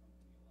company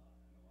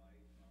a lot. I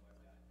know my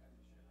wife got a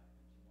tetanus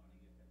shot, and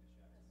she wanted to get a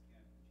tetanus shot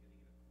at skin,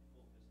 but she had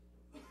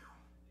to get a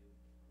full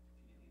physical.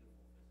 She didn't need a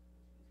full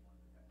physical, she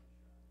just wanted a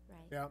tetanus shot.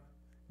 Right. yeah,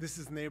 this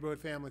is Neighborhood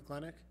Family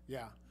Clinic?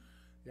 Yeah,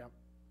 yeah.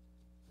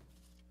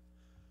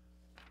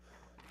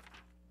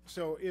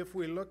 So if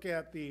we look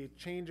at the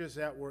changes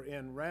that were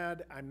in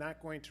red, I'm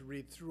not going to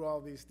read through all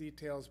these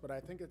details, but I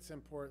think it's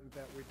important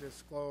that we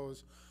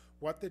disclose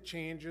what the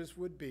changes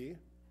would be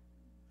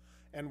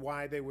and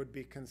why they would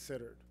be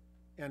considered,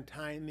 and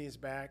tying these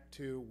back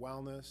to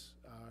wellness,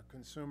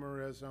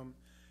 consumerism,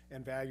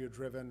 and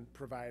value-driven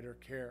provider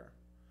care.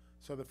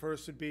 So the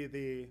first would be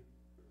the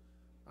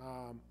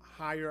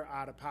higher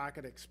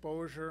out-of-pocket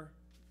exposure,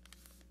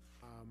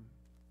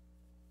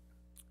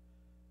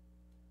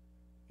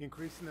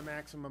 increasing the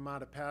maximum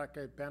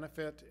out-of-pocket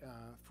benefit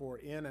for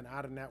in and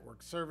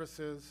out-of-network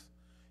services,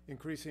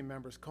 increasing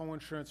members'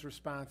 co-insurance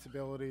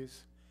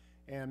responsibilities,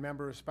 and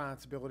member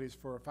responsibilities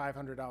for a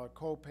 $500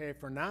 copay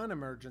for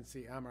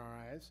non-emergency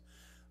MRIs.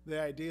 The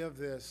idea of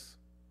this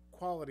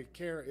quality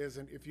care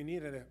isn't if you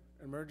need an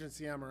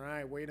emergency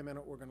MRI, wait a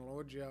minute, we're going to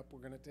load you up,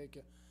 we're going to take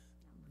you.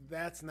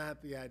 That's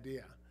not the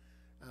idea.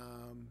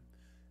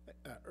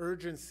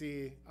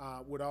 Urgency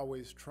would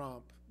always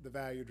trump the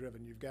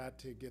value-driven. You've got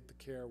to get the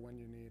care when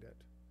you need it.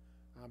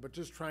 But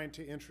just trying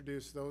to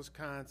introduce those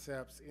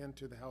concepts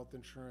into the health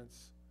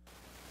insurance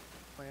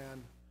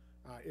plan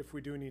if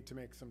we do need to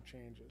make some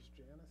changes.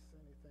 Janice,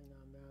 anything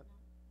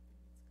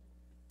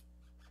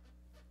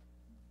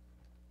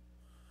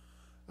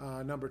on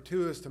that? Number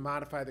 2 is to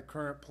modify the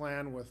current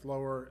plan with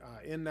lower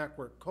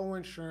in-network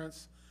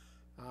co-insurance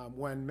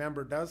when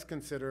member does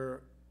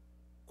consider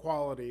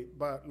quality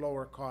but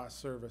lower cost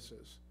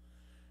services.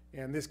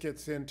 And this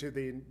gets into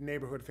the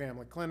neighborhood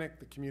family clinic,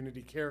 the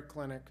community care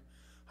clinic.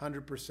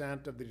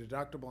 100% of the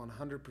deductible and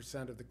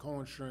 100% of the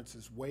co-insurance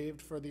is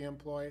waived for the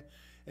employee.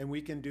 And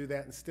we can do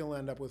that and still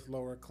end up with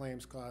lower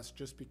claims costs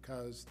just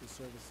because the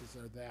services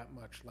are that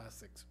much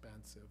less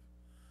expensive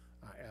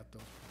at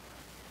those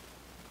providers.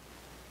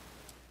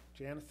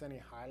 Janice, any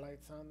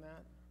highlights on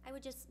that? I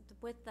would just,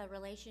 with the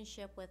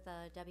relationship with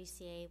the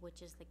WCA,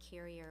 which is the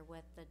carrier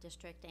with the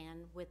district,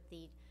 and with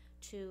the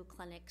 2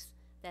 clinics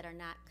that are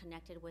not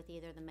connected with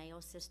either the Mayo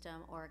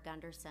system or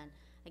Gunderson.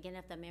 Again,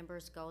 if the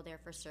members go there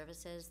for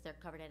services, they're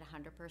covered at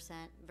 100%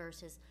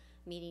 versus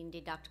meeting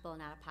deductible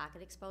and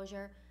out-of-pocket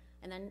exposure.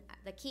 And then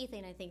the key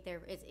thing I think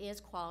there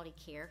is quality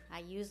care. I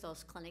use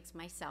those clinics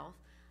myself.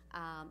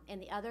 And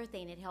the other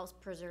thing, it helps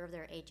preserve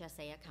their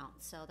HSA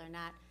accounts. So they're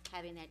not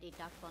having that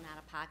deductible and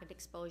out-of-pocket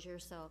exposure.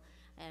 So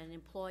an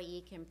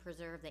employee can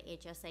preserve the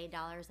HSA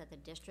dollars that the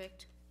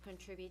district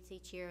contributes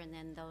each year, and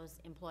then those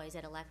employees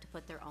that elect to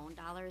put their own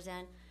dollars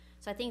in.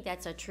 So I think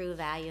that's a true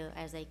value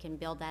as they can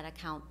build that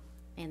account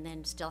and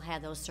then still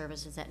have those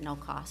services at no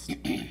cost.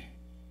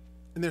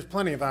 And there's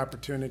plenty of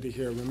opportunity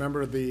here.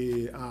 Remember,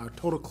 the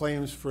total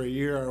claims for a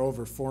year are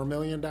over $4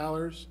 million.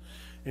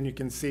 And you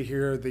can see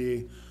here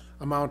the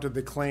amount of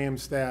the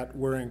claims that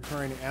we're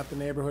incurring at the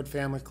neighborhood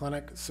family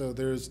clinic. So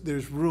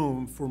there's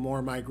room for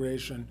more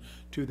migration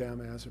to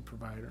them as a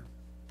provider.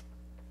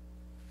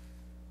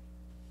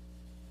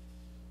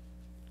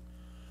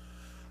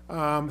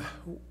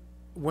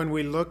 When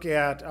we look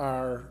at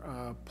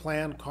our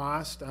plan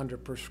cost under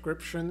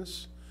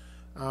prescriptions,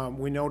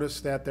 we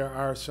notice that there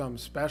are some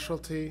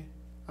specialty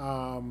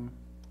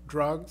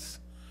drugs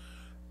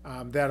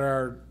that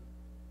are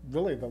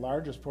really the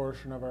largest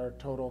portion of our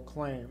total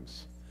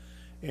claims.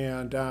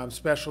 And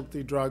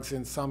specialty drugs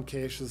in some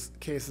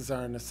cases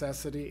are a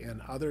necessity,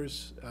 and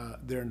others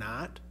they're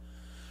not.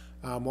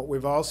 What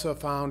we've also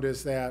found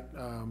is that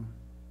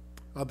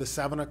of the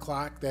 7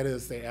 o'clock, that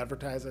is, they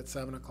advertise at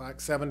 7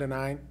 o'clock, 7 to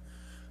 9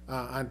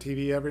 on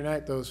TV every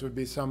night, those would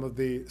be some of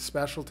the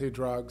specialty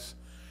drugs.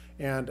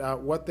 And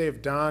what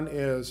they've done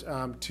is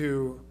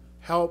to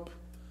help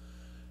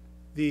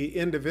the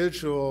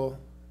individual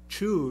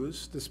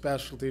choose the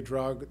specialty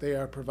drug, they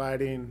are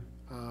providing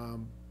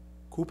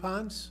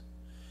coupons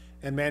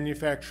and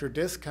manufacturer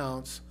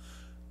discounts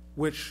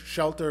which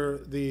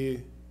shelter the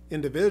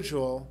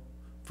individual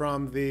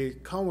from the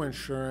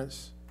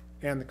co-insurance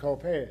and the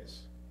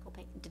co-pays.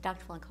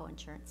 Deductible and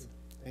co-insurance.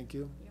 Thank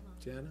you,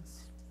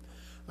 Janice.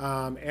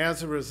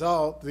 As a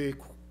result, the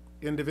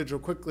individual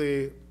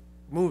quickly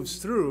moves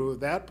through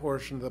that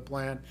portion of the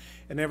plan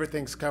and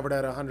everything's covered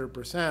at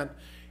 100%.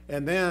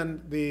 And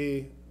then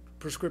the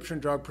prescription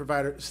drug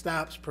provider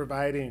stops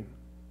providing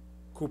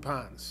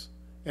coupons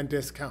and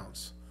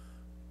discounts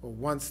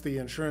once the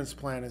insurance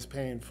plan is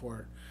paying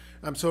for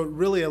it. So it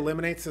really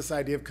eliminates this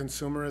idea of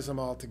consumerism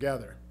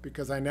altogether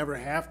because I never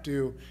have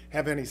to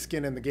have any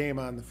skin in the game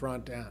on the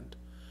front end.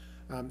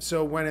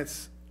 So when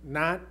it's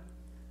not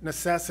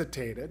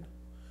necessitated,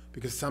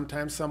 because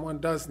sometimes someone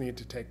does need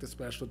to take the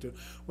specialty,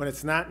 when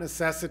it's not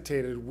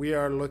necessitated, we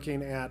are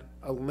looking at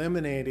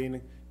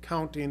eliminating,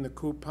 counting the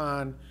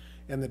coupon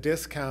and the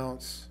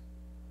discounts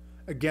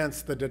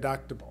against the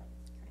deductible.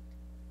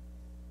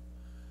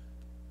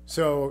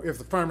 So if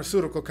the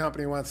pharmaceutical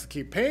company wants to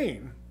keep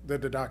paying the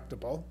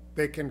deductible,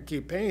 they can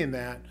keep paying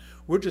that.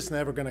 We're just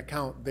never going to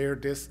count their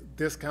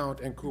discount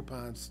and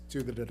coupons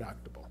to the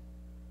deductible.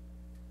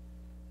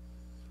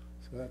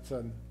 So that's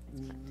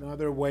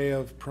another way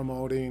of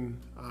promoting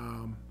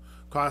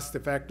cost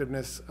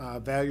effectiveness,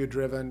 value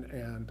driven,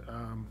 and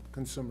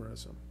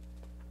consumerism.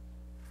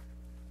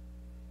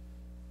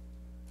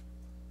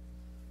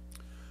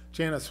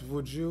 Janice,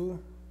 would you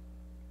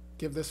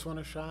give this one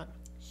a shot?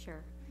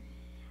 Sure.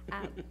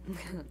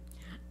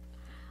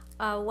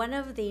 One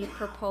of the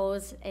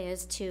proposed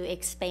is to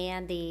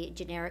expand the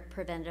generic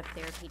preventative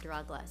therapy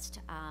drug list.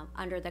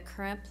 Under the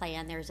current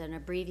plan, there's an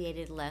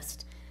abbreviated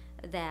list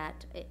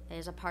that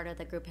is a part of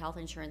the group health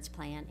insurance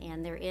plan,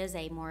 and there is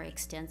a more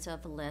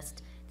extensive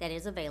list that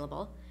is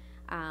available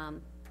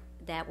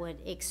that would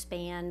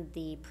expand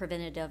the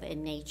preventative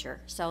in nature.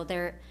 So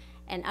there,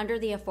 and under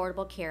the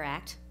Affordable Care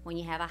Act, when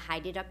you have a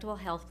high deductible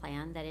health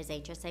plan that is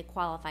HSA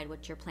qualified,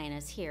 which your plan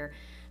is here,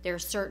 there are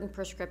certain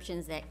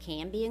prescriptions that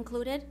can be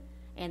included,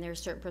 and there are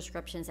certain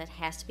prescriptions that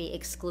has to be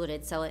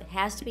excluded. So it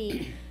has to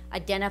be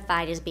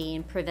identified as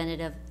being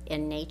preventative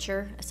in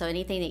nature. So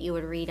anything that you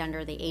would read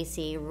under the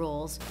ACA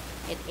rules,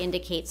 it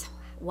indicates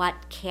what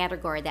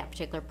category that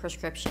particular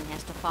prescription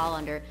has to fall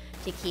under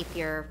to keep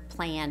your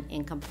plan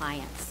in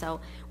compliance.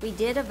 So we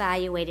did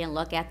evaluate and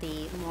look at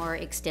the more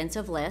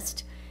extensive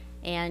list,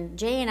 and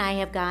Jay and I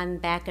have gone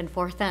back and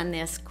forth on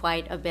this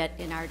quite a bit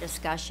in our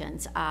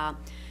discussions.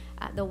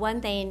 The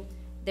one thing,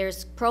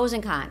 there's pros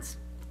and cons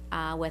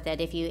with it.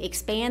 If you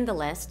expand the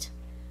list,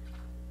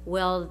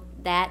 will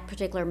that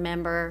particular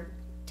member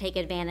take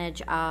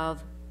advantage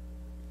of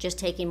just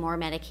taking more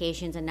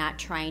medications and not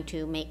trying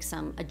to make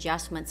some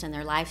adjustments in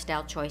their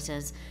lifestyle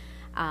choices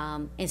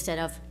instead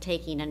of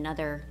taking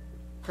another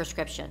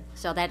prescription?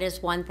 So that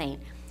is one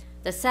thing.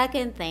 The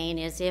second thing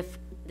is if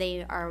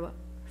they are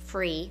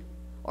free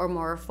or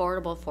more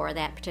affordable for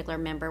that particular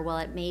member, will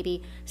it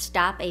maybe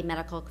stop a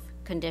medical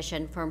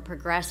condition from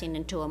progressing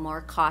into a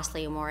more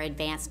costly or more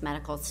advanced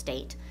medical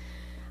state?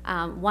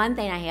 One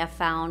thing I have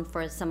found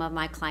for some of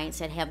my clients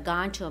that have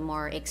gone to a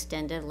more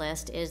extended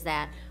list is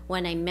that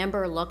when a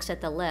member looks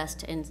at the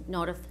list and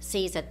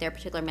sees that their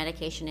particular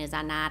medication is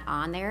not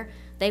on there,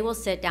 they will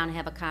sit down and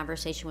have a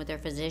conversation with their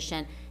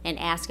physician and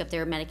ask if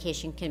their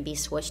medication can be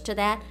switched to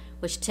that,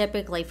 which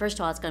typically, first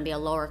of all, it's going to be a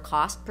lower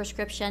cost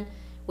prescription,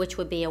 which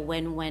would be a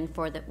win-win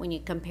for when you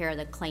compare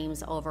the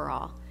claims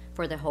overall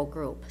for the whole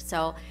group.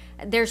 So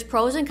there's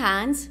pros and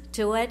cons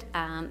to it,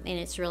 and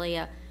it's really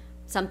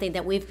something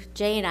that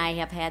Jay and I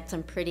have had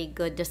some pretty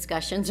good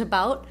discussions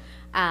about.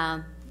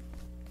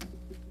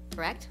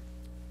 Correct?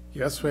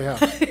 Yes, we have.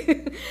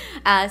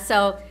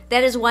 So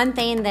that is one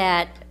thing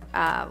that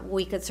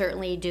we could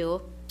certainly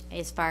do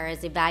as far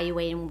as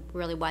evaluating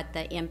really what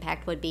the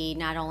impact would be,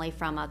 not only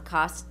from a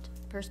cost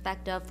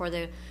perspective for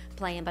the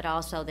plan, but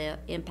also the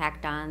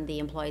impact on the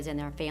employees and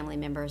their family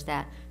members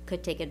that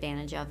could take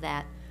advantage of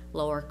that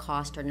lower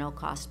cost or no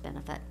cost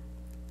benefit.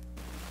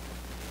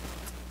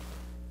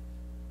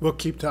 We'll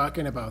keep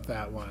talking about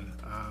that one.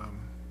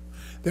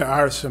 There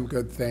are some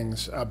good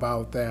things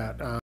about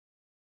that.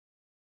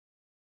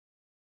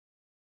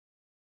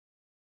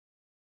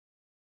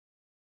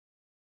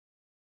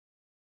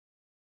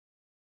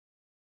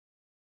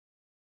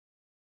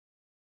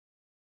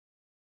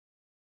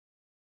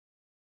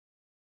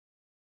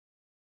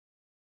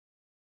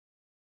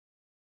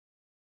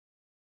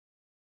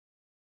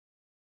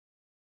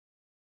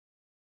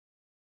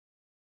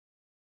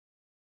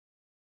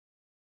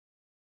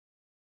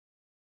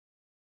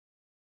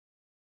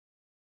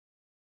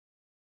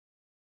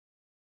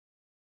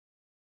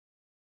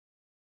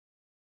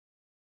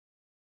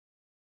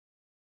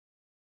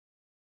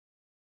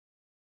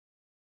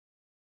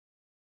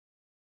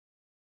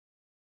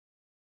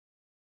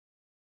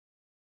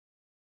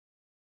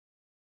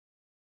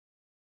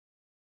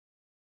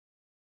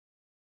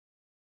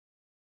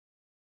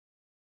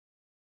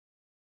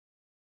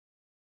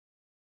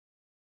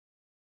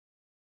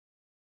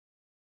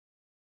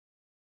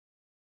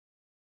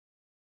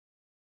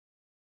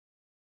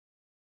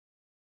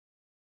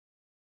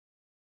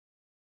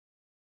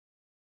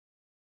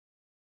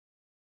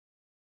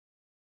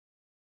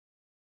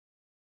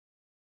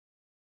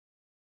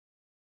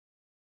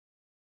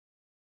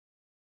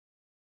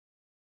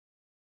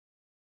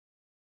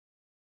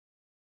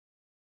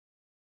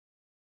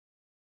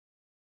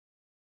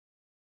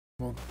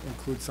 We'll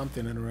include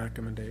something in a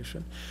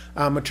recommendation.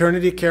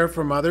 Maternity care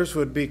for mothers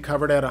would be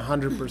covered at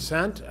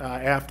 100%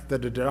 after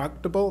the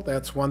deductible.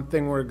 That's one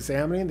thing we're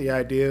examining. The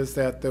idea is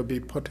that there'll be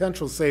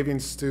potential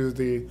savings to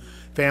the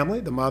family,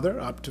 the mother,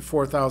 up to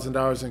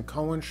 $4,000 in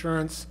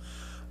co-insurance.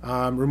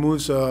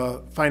 Removes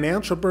a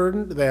financial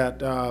burden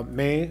that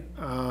may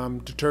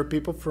deter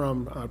people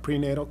from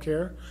prenatal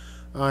care,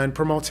 and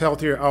promotes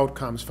healthier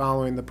outcomes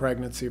following the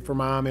pregnancy for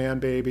mom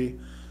and baby.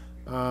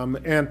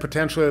 And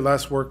potentially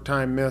less work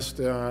time missed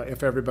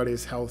if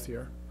everybody's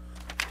healthier.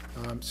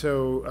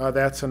 So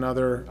that's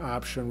another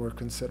option we're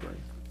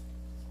considering.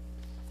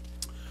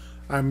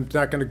 I'm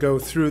not going to go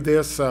through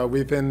this.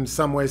 We've in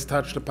some ways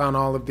touched upon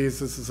all of these.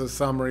 This is a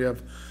summary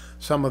of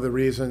some of the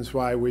reasons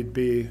why we'd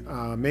be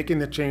making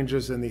the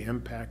changes and the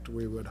impact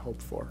we would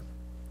hope for.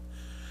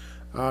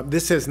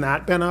 This has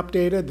not been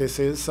updated. This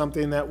is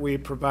something that we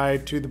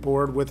provide to the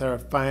board with our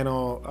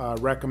final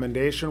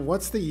recommendation.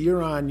 What's the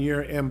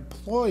year-on-year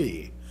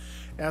employee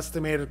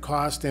estimated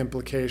cost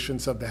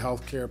implications of the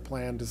healthcare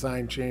plan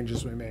design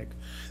changes we make?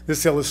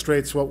 This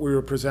illustrates what we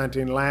were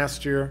presenting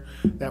last year.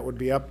 That would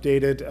be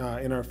updated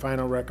in our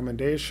final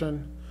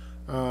recommendation.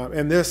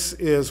 And this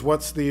is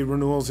what's the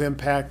renewal's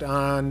impact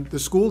on the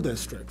school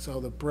district. So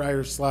the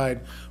prior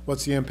slide,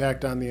 what's the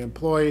impact on the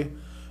employee?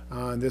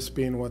 This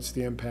being what's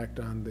the impact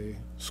on the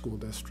school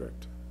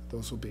district.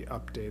 Those will be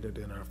updated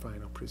in our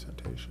final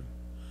presentation.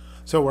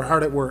 So we're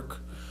hard at work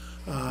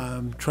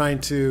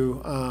trying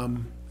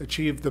to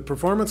achieve the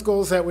performance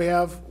goals that we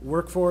have.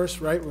 Workforce,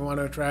 right? We want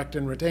to attract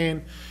and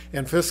retain.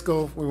 And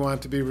fiscal, we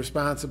want to be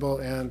responsible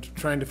and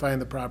trying to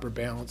find the proper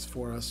balance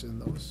for us in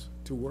those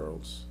two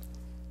worlds.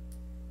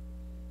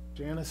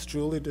 Janice,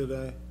 Julie, did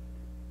I?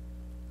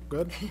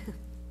 Good?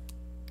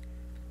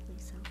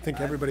 I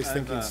think everybody's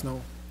thinking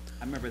snow.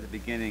 I remember at the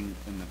beginning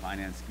in the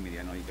finance committee,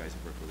 I know you guys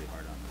have worked really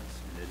hard on this,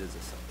 and it is a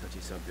touchy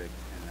subject,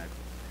 and I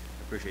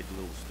appreciate the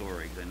little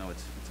story, because I know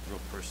it's a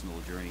real personal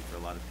journey for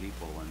a lot of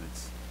people, and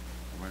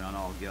we're not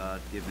all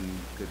given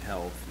good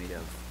health, we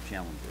have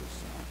challenges,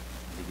 so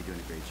I think you're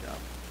doing a great job.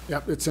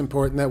 Yep, it's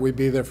important that we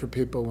be there for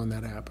people when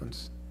that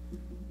happens.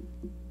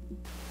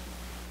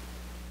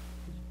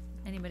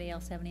 Anybody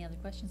else have any other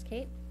questions?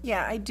 Kate?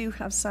 Yeah, I do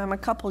have some. A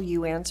couple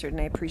you answered,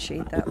 and I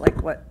appreciate that,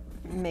 like what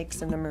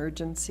makes an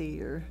emergency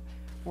or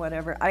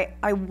whatever.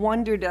 I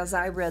wondered as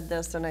I read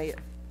this, and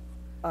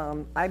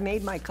I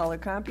made my color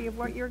copy of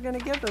what you're going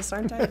to give us,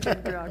 aren't I?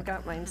 I've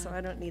got mine, so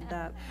I don't need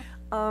that.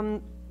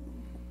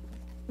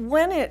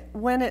 When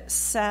it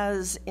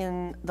says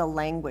in the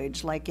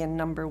language, like in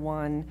number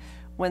 1,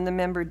 when the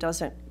member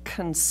doesn't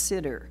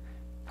consider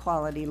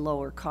quality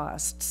lower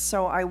costs.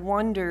 So I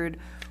wondered,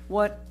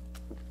 what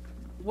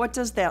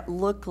does that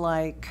look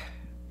like?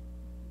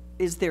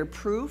 Is there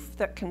proof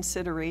that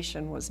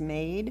consideration was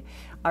made?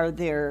 Are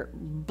there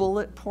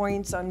bullet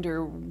points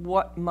under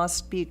what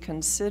must be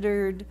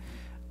considered?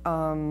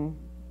 And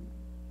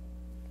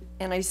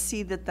I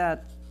see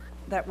that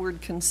word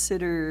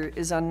consider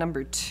is on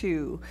number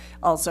 2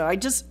 also.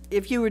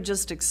 If you would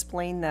just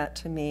explain that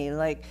to me,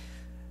 like,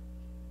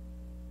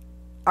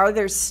 are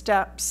there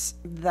steps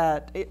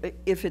that,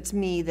 if it's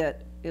me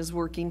that is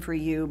working for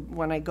you,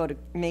 when I go to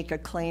make a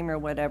claim or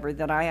whatever,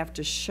 that I have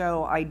to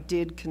show I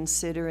did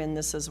consider and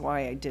this is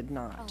why I did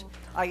not?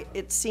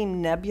 It seemed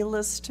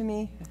nebulous to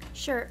me.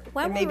 Sure.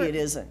 And maybe it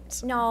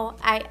isn't. No,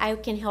 I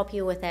can help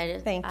you with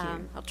that. Thank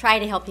you. I'll try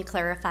to help you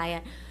clarify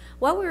it.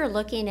 What we were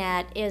looking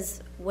at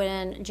is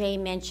when Jay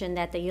mentioned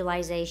that the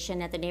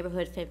utilization at the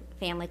neighborhood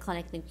family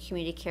clinic and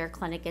community care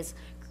clinic is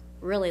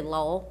really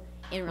low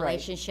in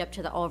relationship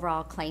to the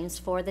overall claims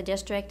for the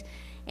district.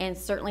 And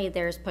certainly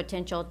there's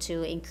potential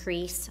to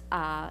increase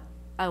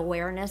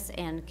awareness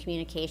and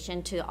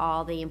communication to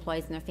all the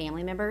employees and their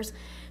family members.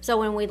 So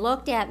when we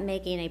looked at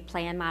making a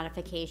plan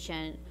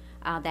modification,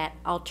 that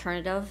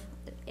alternative,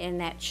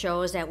 and that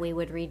shows that we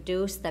would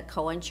reduce the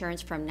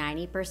co-insurance from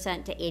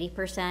 90% to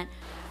 80%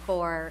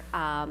 for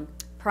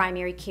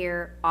primary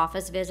care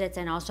office visits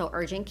and also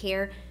urgent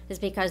care, is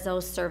because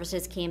those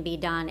services can be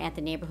done at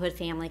the neighborhood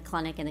family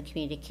clinic and the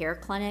community care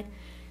clinic.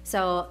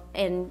 So,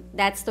 and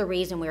that's the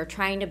reason we were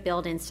trying to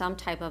build in some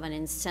type of an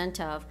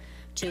incentive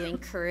to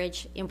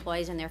encourage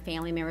employees and their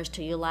family members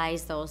to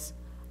utilize those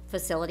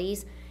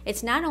facilities.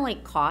 It's not only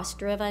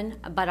cost-driven,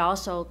 but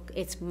also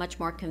it's much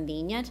more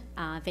convenient.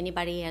 If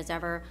anybody has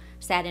ever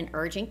sat in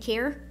urgent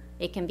care,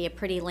 it can be a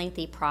pretty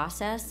lengthy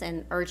process,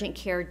 and urgent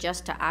care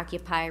just to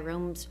occupy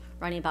rooms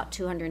running about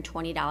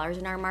 $220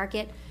 in our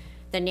market.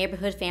 The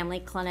neighborhood family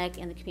clinic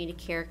and the community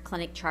care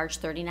clinic charge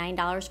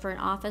 $39 for an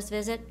office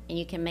visit, and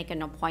you can make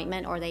an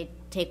appointment or they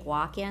take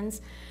walk-ins.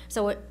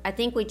 So I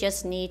think we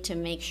just need to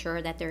make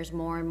sure that there's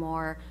more and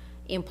more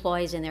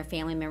employees and their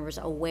family members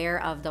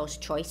aware of those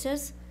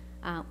choices.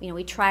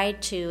 We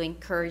tried to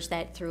encourage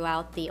that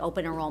throughout the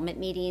open enrollment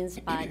meetings,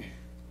 but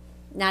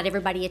not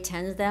everybody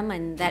attends them,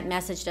 and that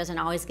message doesn't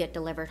always get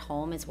delivered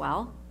home as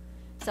well.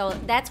 So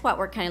that's what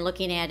we're kind of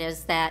looking at,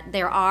 is that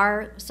there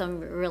are some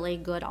really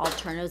good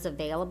alternatives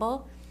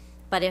available,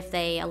 but if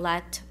they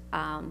elect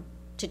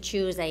to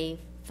choose a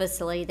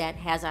facility that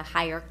has a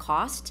higher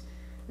cost,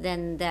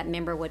 then that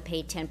member would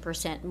pay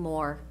 10%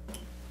 more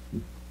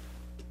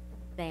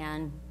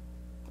than,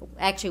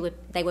 actually,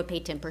 they would pay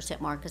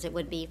 10% more, because it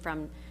would be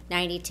from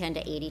 90/10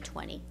 to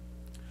 80/20.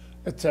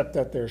 Except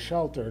that they're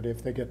sheltered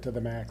if they get to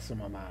the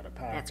maximum out of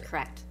pocket. That's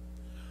correct.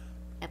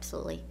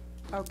 Absolutely.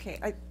 Okay,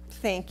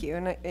 thank you,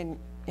 and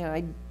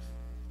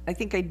I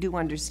think I do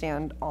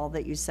understand all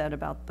that you said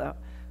about the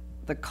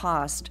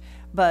cost,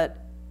 but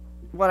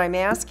what I'm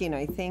asking,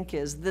 I think,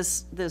 is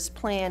this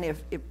plan,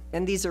 if,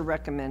 and these are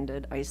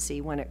recommended, I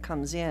see, when it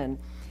comes in,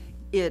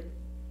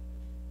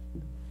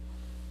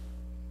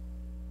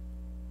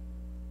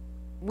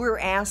 we're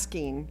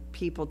asking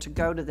people to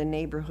go to the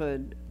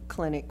neighborhood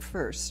clinic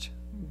first,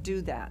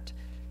 do that.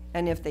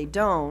 And if they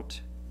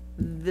don't,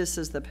 this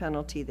is the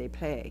penalty they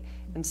pay.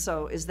 And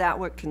so is that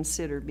what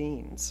consider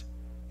means?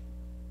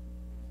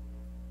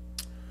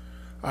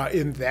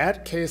 In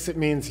that case, it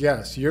means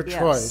yes, your Yes.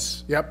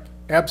 choice. Yep,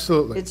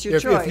 absolutely. It's your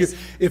If you- choice,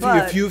 If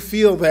but- you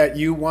feel that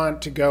you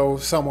want to go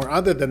somewhere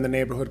other than the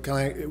neighborhood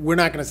clinic, we're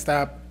not gonna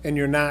stop, and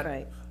you're not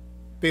Right.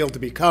 be able to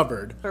be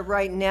covered. But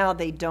right now,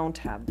 they don't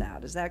have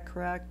that. Is that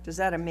correct? Is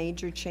that a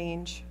major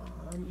change?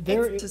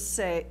 There, To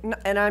say,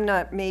 and I'm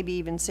not maybe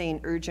even saying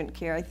urgent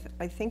care,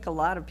 I think a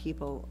lot of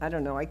people, I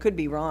don't know, I could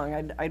be wrong,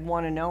 I'd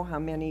want to know how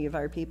many of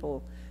our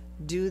people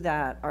do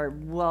that, are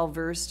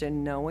well-versed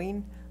in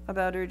knowing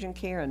about urgent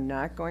care and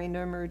not going to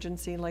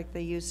emergency like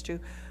they used to,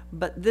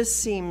 but this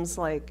seems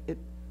like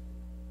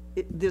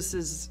this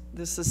is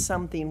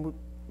something,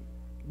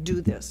 do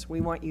this,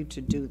 we want you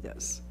to do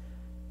this.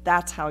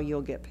 That's how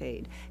you'll get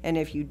paid, and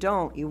if you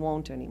don't, you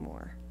won't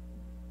anymore.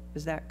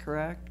 Is that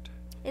correct?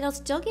 It'll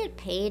still get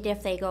paid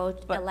if they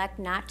But- elect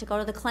not to go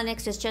to the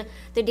clinics. It's just,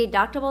 the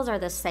deductibles are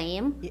the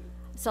same.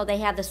 So they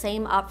have the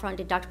same upfront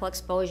deductible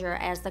exposure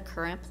as the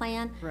current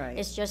plan. Right.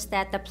 It's just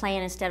that the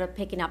plan, instead of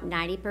picking up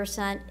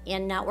 90%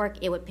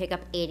 in-network, it would pick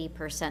up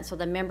 80%. So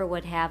the member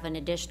would have an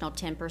additional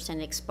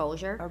 10%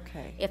 exposure.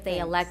 Okay, If they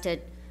thanks.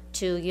 elected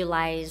to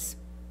utilize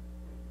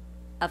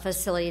a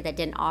facility that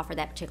didn't offer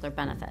that particular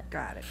benefit.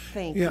 Got it,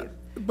 thank yeah, you.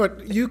 but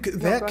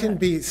that go can ahead.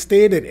 be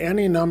stated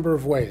any number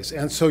of ways.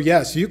 And so,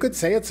 yes, you could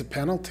say it's a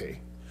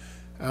penalty.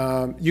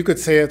 You could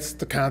say it's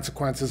the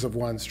consequences of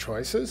one's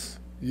choices.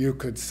 You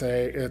could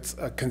say it's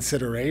a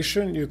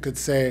consideration. You could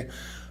say,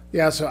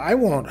 yeah, so I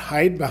won't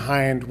hide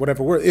behind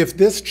whatever word. If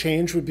this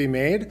change would be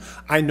made,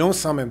 I know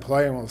some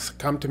employee will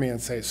come to me and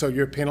say, so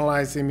you're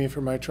penalizing me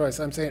for my choice.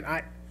 I'm saying,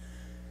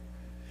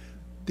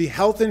 the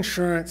health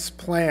insurance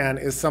plan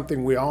is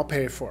something we all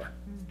pay for,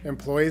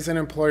 employees and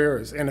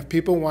employers. And if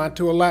people want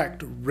to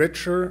elect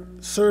richer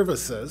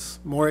services,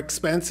 more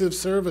expensive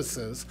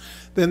services,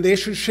 then they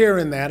should share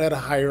in that at a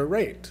higher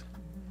rate.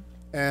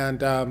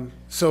 And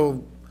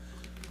so,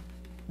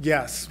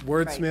 yes,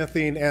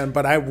 wordsmithing,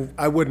 but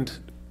I wouldn't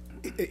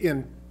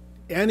in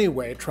any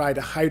way try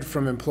to hide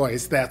from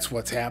employees that's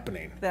what's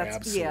happening.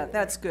 Yeah,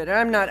 that's good. And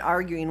I'm not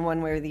arguing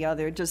one way or the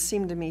other. It just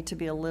seemed to me to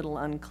be a little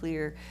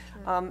unclear.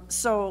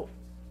 So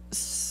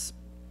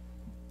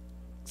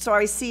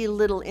I see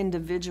little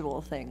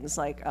individual things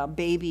like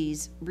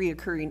babies'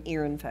 reoccurring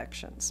ear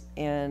infections,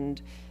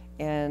 and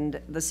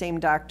the same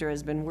doctor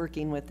has been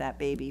working with that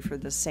baby for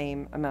the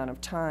same amount of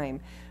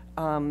time.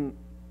 And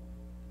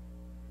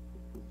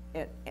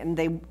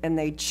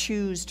they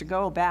choose to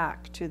go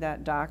back to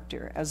that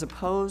doctor as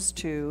opposed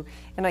to,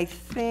 and I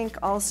think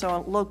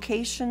also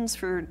locations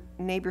for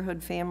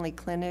neighborhood family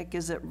clinic,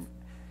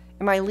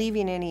 am I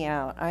leaving any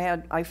out?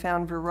 I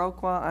found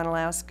Viroqua,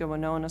 Onalaska,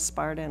 Winona,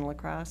 Sparta, and La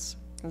Crosse.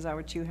 Is that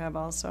what you have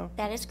also?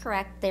 That is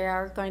correct. They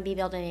are going to be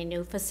building a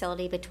new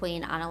facility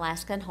between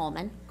Onalaska and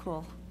Holmen.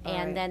 Cool. All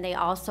And right. then they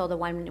also, the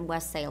one in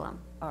West Salem.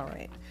 All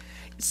right.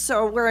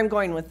 So where I'm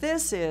going with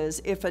this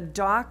is, if a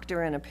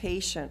doctor and a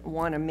patient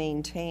want to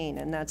maintain,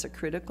 and that's a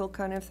critical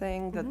kind of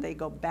thing, that they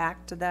go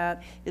back to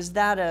that, is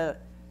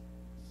that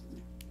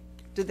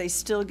do they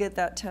still get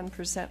that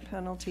 10%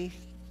 penalty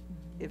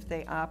if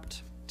they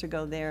opt to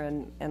go there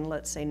and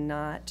let's say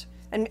not?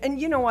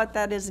 And you know what,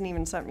 that isn't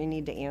even something you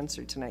need to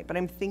answer tonight, but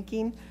I'm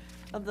thinking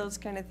of those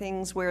kind of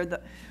things where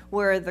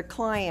the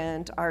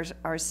client,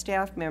 our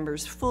staff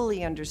members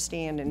fully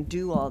understand and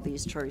do all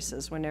these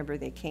choices whenever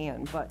they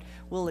can, but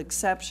will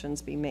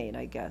exceptions be made,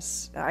 I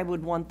guess? I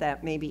would want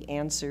that maybe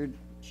answered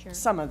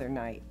some other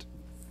night,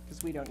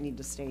 because we don't need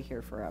to stay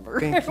here forever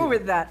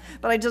with that.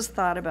 But I just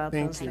thought about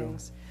those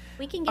things.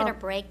 We can get a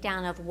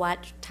breakdown of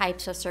what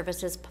types of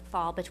services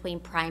fall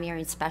between primary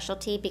and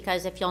specialty,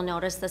 because if you'll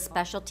notice, the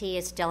specialty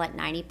is still at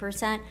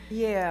 90%.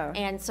 Yeah,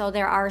 And so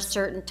there are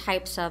certain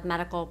types of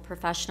medical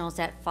professionals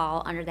that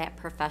fall under that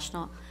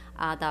professional,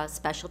 the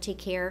specialty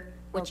care,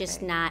 which is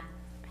Okay. not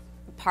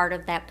part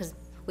of that, because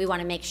we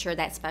want to make sure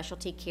that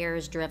specialty care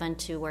is driven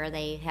to where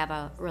they have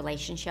a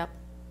relationship.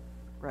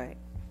 right.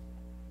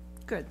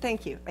 Good,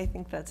 thank you. I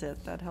think that's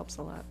it. That helps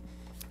a lot.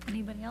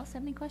 Anybody else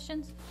have any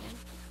questions?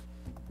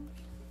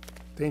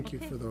 Thank you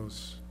Okay. for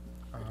those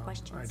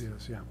questions.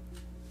 ideas, yeah.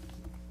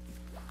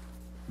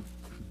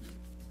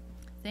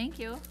 Thank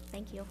you.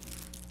 Thank you.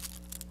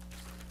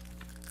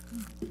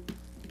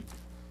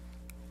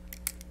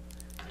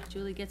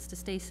 Julie gets to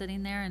stay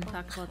sitting there and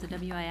talk about the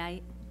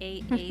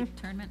WIAA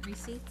tournament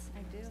receipts.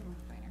 I do.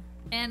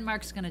 And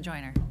Mark's gonna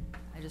join her.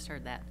 I just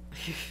heard that.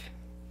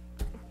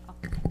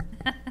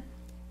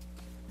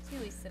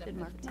 Julie sit up Did at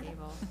Mark the know?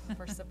 table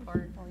for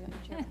support.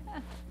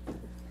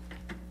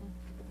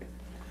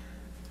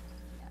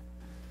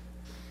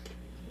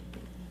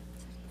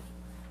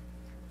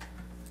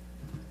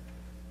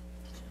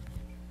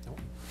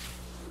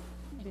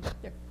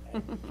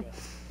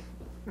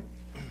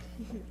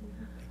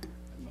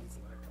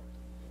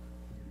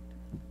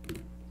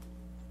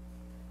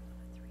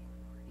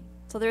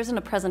 So there isn't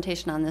a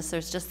presentation on this,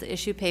 there's just the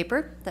issue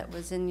paper that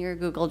was in your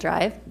Google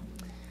Drive.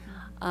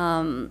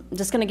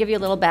 Just gonna give you a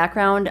little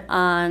background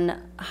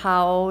on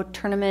how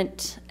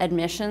tournament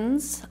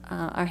admissions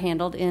are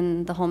handled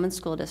in the Holmen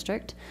School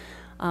District.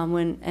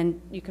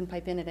 And you can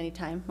pipe in at any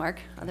time,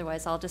 Mark,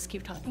 otherwise I'll just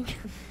keep talking.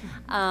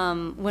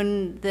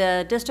 When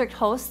the district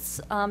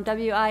hosts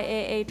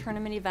WIAA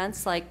tournament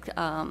events like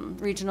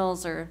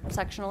regionals or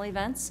sectional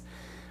events,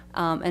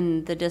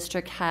 and the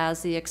district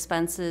has the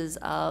expenses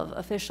of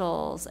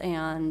officials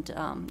and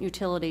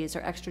utilities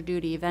or extra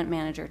duty, event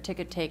manager,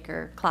 ticket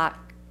taker,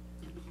 clock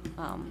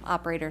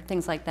operator,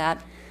 things like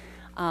that.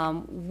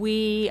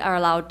 We are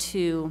allowed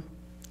to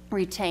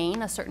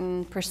retain a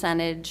certain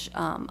percentage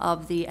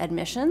of the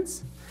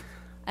admissions,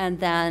 and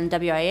then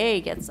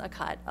WIA gets a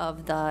cut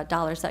of the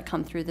dollars that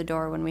come through the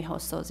door when we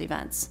host those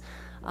events.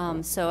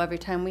 So every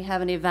time we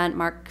have an event,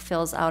 Mark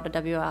fills out a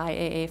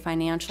WIAA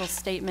financial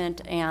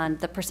statement, and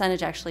the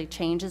percentage actually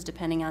changes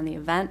depending on the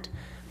event.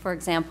 For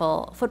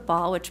example,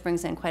 football, which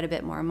brings in quite a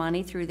bit more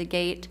money through the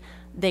gate,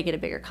 they get a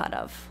bigger cut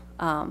of.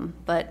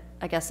 But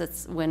I guess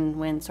it's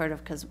win-win sort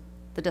of, because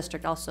the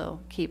district also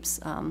keeps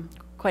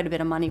quite a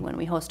bit of money when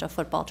we host a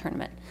football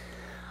tournament.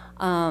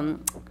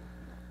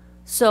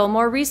 So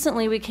more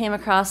recently, we came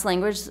across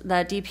language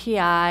that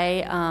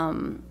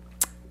DPI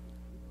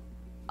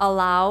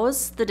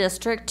allows the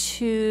district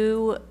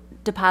to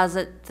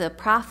deposit the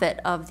profit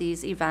of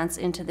these events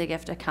into the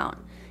gift account.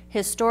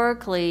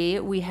 Historically,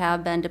 we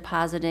have been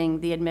depositing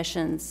the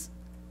admissions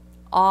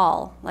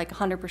all, like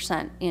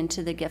 100%,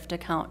 into the gift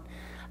account.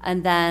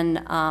 And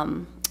then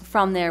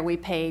from there, we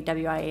pay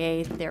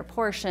WIA their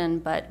portion,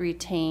 but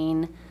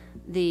retain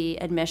the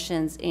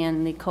admissions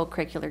in the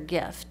co-curricular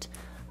gift.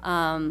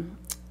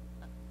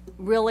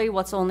 Really,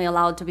 what's only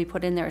allowed to be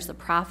put in there is the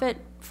profit,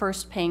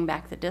 first paying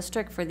back the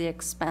district for the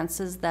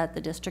expenses that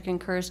the district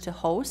incurs to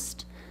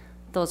host.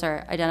 Those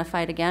are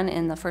identified again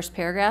in the first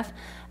paragraph.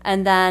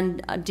 And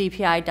then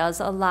DPI does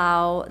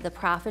allow the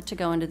profit to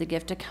go into the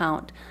gift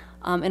account.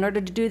 In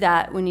order to do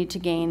that, we need to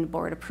gain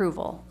board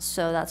approval.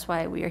 So that's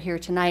why we are here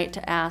tonight,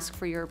 to ask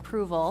for your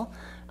approval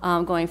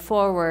going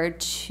forward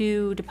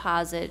to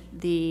deposit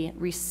the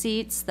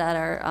receipts that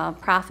are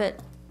profit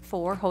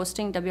for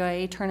hosting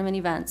WIA tournament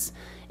events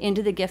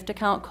into the gift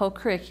account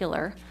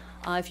co-curricular.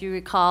 If you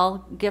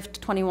recall,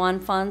 Gift 21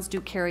 funds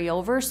do carry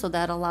over, so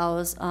that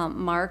allows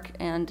Mark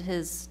and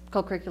his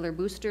co-curricular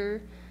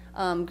booster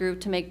group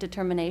to make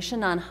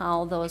determination on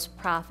how those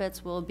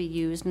profits will be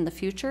used in the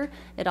future.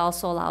 It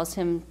also allows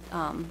him,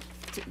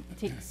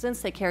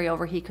 since they carry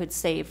over, he could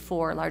save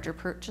for larger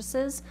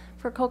purchases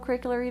for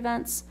co-curricular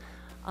events.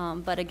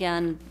 But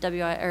again,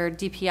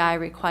 DPI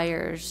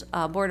requires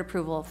board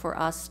approval for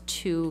us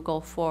to go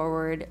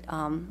forward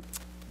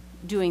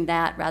doing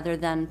that rather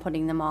than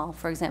putting them all,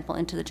 for example,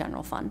 into the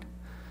general fund.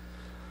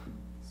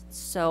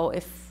 So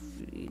if,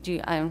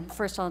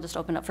 first I'll just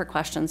open up for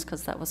questions,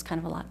 because that was kind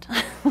of a lot.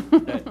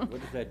 What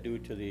does that do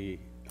to the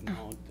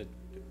amount that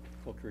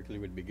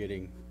co-curricular would be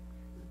getting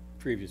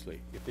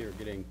previously, if they were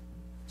getting?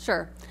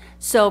 Sure.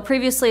 So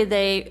previously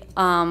they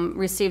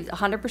received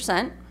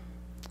 100%.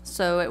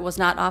 So it was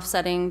not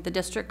offsetting the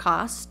district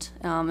cost,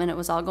 and it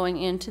was all going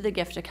into the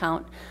gift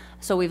account.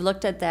 So we've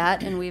looked at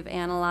that, and we've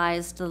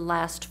analyzed the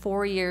last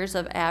 4 years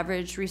of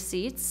average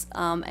receipts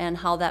and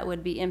how that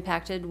would be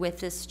impacted with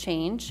this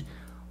change,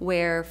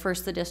 where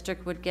first the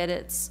district would get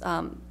its,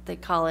 they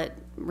call it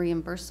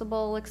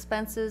reimbursable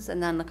expenses,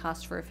 and then the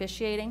cost for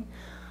officiating.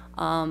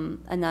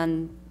 And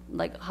then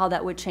like how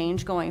that would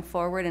change going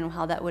forward and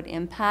how that would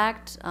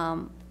impact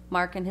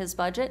Mark and his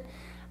budget.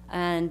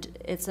 And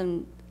it's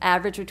an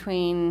average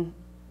between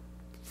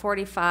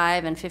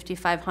 $4,500 and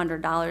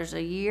 $5,500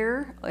 a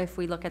year if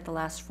we look at the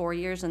last 4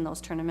 years in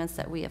those tournaments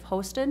that we have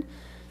hosted.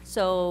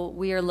 So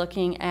we are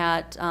looking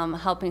at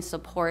helping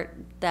support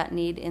that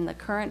need in the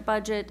current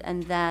budget,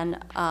 and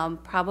then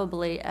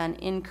probably an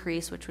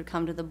increase, which would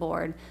come to the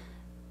board,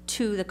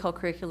 to the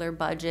co-curricular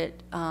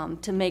budget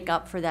to make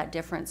up for that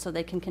difference, so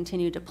they can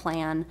continue to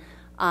plan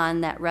on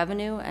that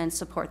revenue and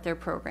support their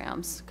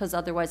programs, because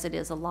otherwise it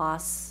is a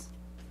loss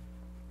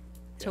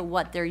to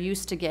what they're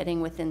used to getting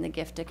within the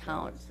gift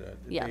account.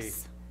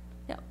 Yes.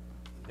 Yep.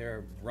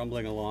 They're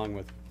rumbling along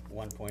with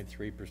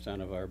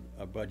 1.3% of our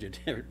budget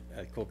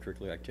at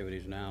co-curricular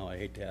activities now. I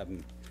hate to have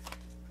them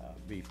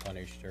be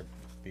punished or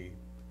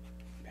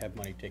have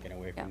money taken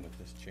away from with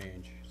this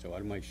change. So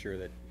I'll make sure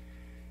that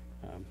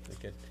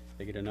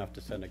they get enough to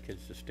send the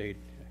kids to state.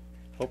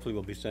 Hopefully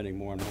we'll be sending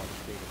more and more to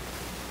state.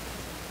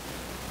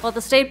 Well,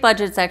 the state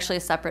budget's actually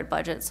a separate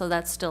budget, so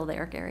that's still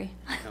there, Gary.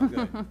 Oh,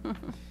 good.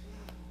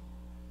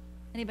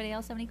 Anybody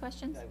else have any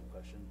questions? I have a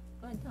question,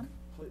 Go ahead, Tom.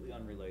 completely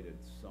unrelated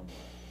somewhat.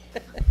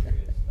 I'm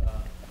curious.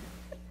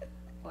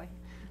 Boy.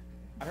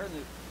 I heard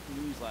in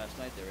the news last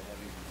night they were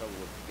having some trouble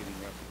with getting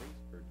referees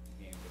for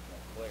games with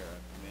Montclair.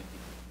 I mean,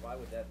 why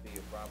would that be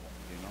a problem,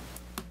 do you know?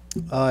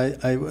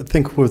 I would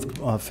think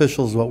with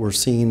officials, what we're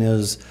seeing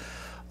is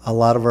a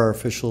lot of our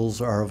officials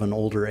are of an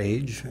older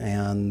age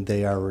and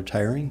they are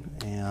retiring,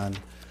 and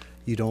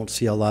you don't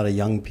see a lot of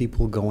young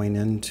people going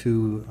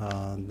into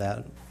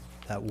that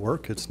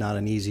work. It's not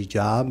an easy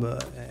job,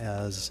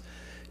 as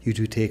you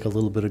do take a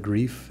little bit of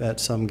grief at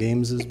some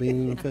games as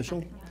being an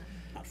official.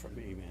 Not for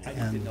me, I man.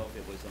 just didn't know if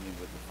it was something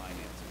with the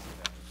finances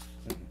of that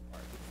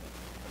part,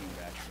 coming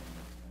back from,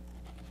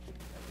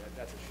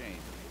 that's a shame,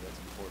 because that's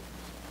important.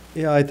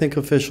 Yeah, I think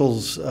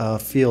officials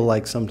feel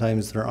like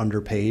sometimes they're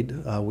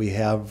underpaid. We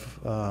have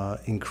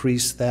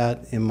increased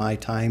that in my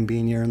time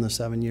being here in the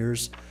 7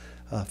 years.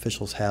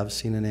 Officials have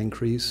seen an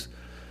increase,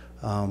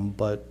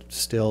 but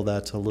still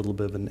that's a little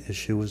bit of an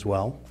issue as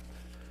well.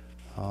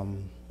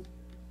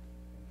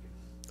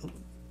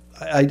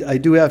 I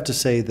do have to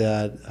say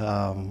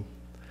that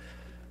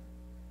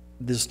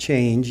this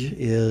change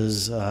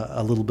is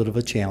a little bit of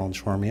a challenge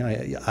for me.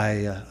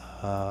 I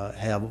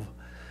have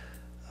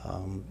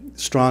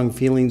strong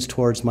feelings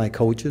towards my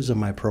coaches and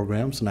my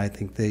programs, and I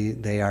think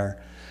they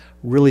are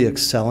really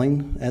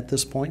excelling at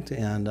this point,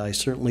 and I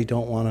certainly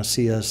don't want to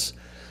see us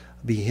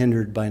be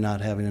hindered by not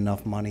having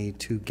enough money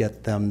to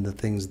get them the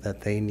things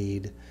that they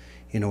need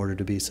in order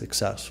to be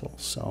successful.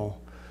 So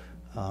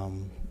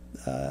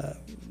the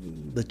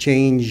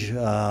change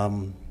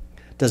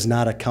does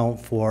not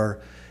account for,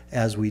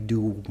 as we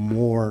do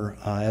more,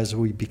 as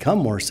we become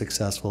more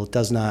successful, it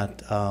does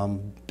not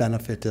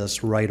benefit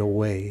us right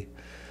away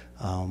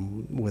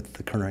with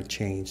the current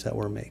change that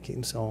we're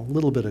making. So a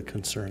little bit of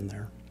concern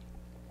there.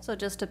 So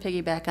just to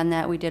piggyback on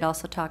that, we did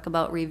also talk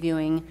about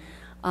reviewing,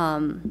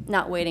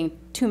 not waiting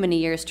too many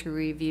years to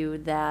review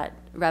that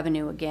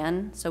revenue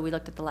again. So we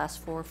looked at the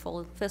last 4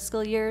 full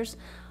fiscal years.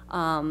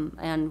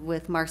 And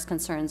with Mark's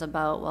concerns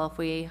about, well, if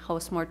we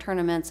host more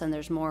tournaments and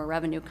there's more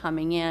revenue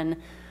coming in,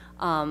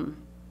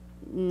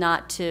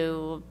 not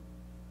to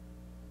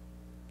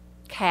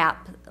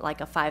cap like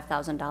a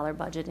 $5,000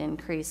 budget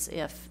increase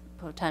if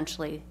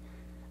potentially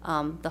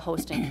the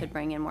hosting could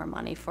bring in more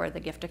money for the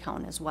gift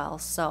account as well.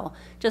 So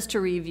just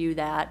to review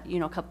that,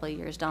 a couple of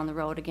years down the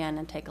road again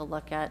and take a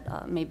look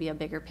at maybe a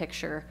bigger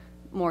picture,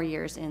 more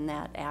years in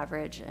that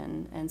average,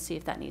 and see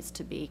if that needs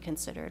to be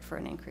considered for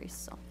an increase,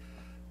 so.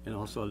 And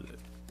also,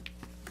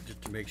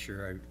 just to make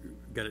sure I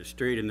got it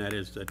straight, and that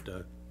is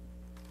that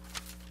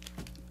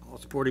all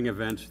sporting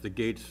events, the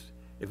gates,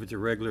 if it's a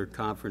regular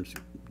conference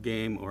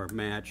game or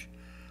match,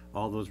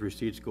 all those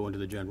receipts go into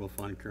the general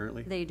fund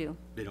currently? They do.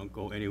 They don't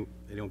go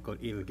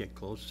even get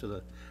close to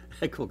the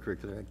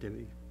co-curricular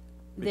activity?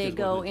 They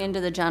go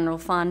into the general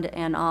fund,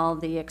 and all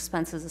the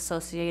expenses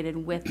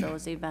associated with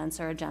those events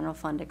are a general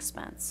fund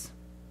expense.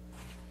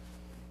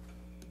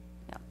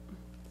 Yep,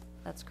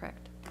 that's correct.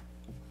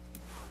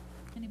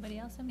 Anybody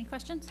else have any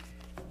questions?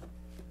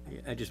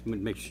 I just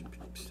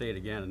say it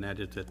again, and that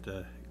is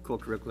that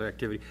co-curricular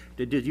activity.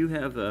 Did you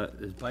have,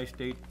 is by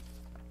state,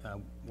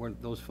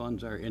 weren't those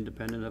funds are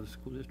independent of the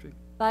school district?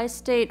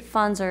 By-state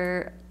funds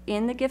are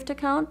in the gift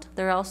account.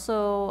 They're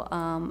also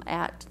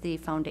at the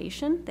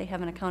foundation. They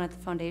have an account at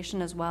the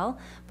foundation as well,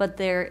 but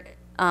they're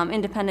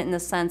independent in the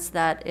sense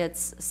that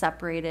it's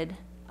separated.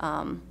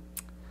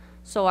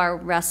 So our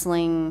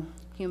wrestling,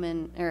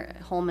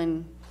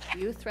 Holmen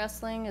Youth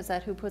Wrestling, is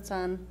that who puts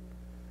on?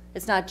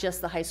 It's not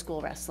just the high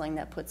school wrestling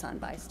that puts on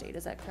by-state,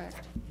 is that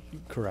correct?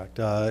 Correct.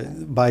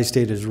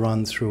 By-state is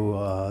run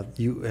through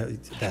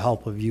the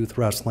help of youth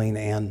wrestling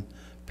and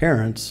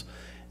parents,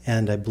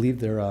 and I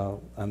believe they're,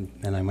 and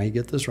I might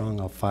get this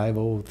wrong, a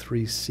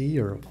 503C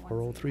or a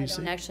 403C? I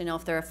don't actually know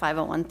if they're a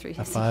 501(c)(3).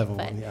 A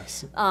 501,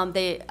 yes.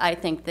 I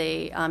think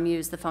they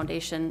use the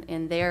foundation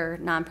in their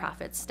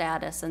nonprofit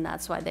status, and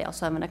that's why they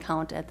also have an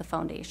account at the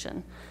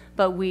foundation.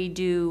 But we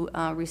do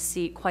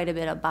receive quite a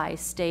bit of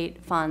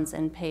by-state funds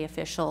and pay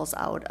officials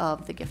out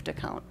of the gift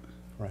account.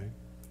 Right.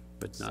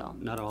 But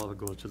not all of it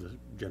goes to the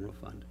general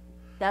fund.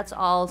 That's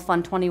all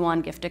Fund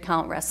 21 gift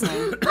account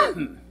wrestling.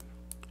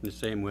 The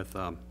same with,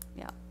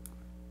 Yeah.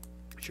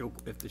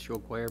 if the show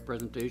choir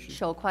presentation?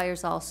 Show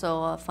choir's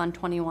also a Fund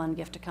 21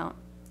 gift account.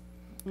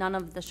 None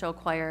of the show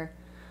choir,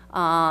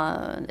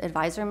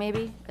 advisor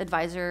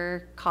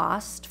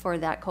cost for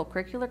that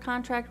co-curricular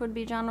contract would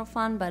be general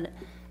fund, but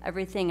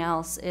everything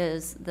else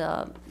is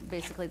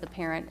basically the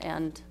parent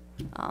and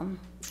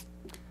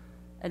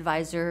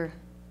advisor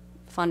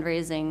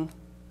fundraising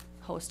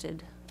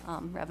hosted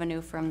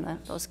revenue from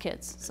those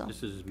kids, so.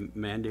 This is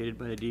mandated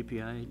by the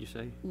DPI, did you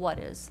say? What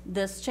is?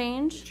 This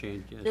change?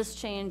 Change, yes. This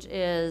change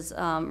is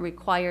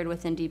required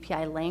within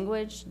DPI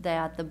language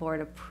that the board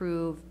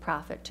approve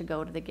profit to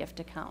go to the gift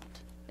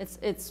account.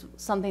 It's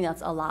something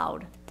that's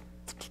allowed,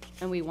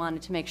 and we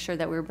wanted to make sure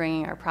that we were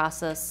bringing our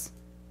process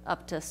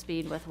up to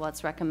speed with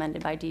what's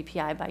recommended by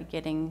DPI by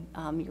getting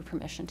your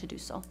permission to do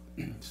so.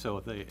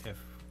 So if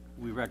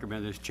we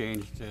recommend this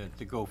change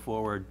to go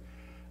forward,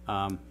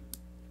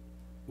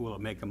 will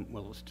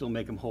it still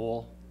make them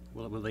whole?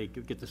 Will they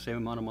get the same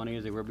amount of money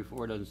as they were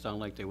before? It doesn't sound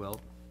like they will.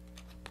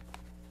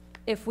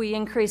 If we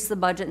increase the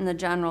budget in the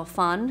general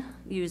fund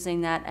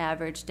using that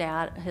average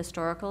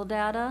historical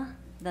data,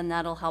 then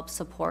that'll help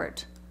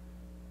support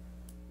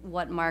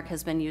what Mark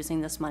has been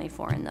using this money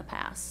for in the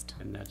past.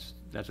 And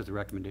that's what the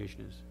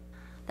recommendation is.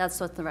 That's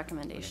what the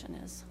recommendation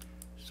is.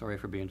 Sorry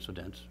for being so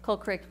dense.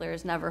 Co-curricular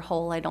is never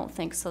whole, I don't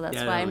think, so that's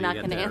Yeah, why no, I'm you not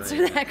get gonna that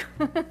answer right.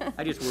 that.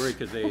 I just worry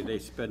because they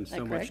spend so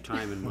That much correct?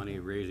 time and money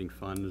raising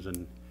funds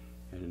and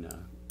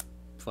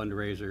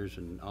fundraisers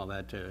and all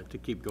that to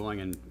keep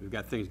going, and we've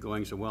got things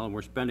going so well, and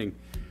we're spending,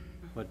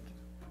 what,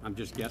 I'm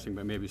just guessing,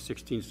 but maybe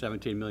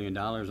 $16–17 million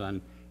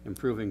on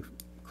improving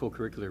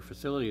co-curricular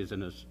facilities in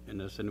this,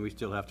 and we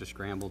still have to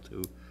scramble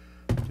to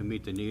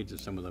meet the needs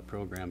of some of the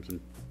programs.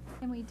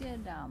 And we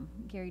did,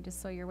 Gary,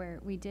 just so you're aware,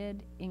 we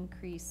did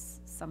increase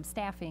some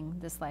staffing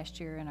this last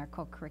year in our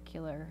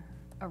co-curricular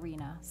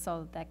arena.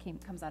 So that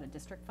comes out of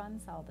district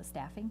funds, all the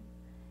staffing.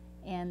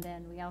 And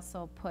then we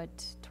also put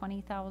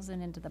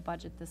 20,000 into the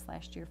budget this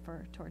last year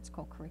towards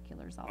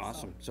co-curriculars also.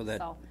 Awesome. So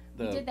that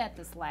we did that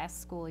this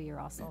last school year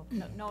also,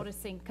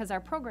 noticing, because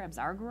our programs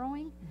are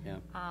growing. Yeah.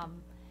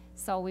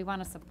 So we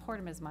want to support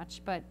them as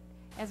much, but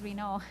as we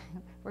know,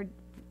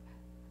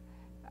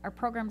 our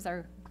programs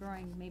are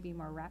growing maybe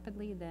more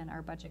rapidly than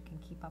our budget can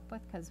keep up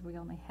with, because we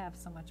only have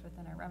so much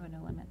within our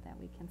revenue limit that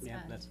we can Yeah,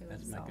 spend that's too.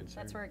 my So concern.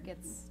 that's where it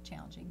gets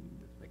challenging.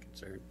 That's my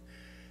concern.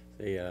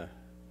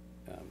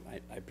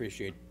 I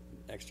appreciate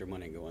extra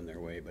money going their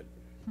way, but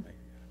I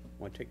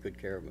want to take good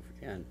care of them if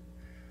we can.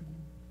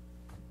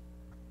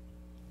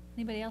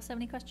 Anybody else have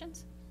any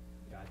questions?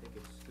 Yeah, I think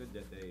it's good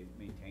that they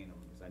maintain them,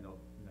 because I know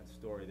in that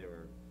story they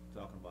were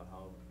talking about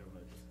how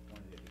everyone was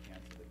disappointed they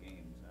canceled the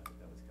games. I think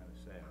that was kind of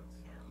sad.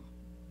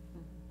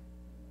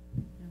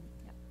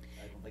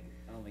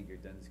 I don't think you're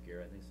done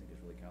scared. I think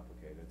it's really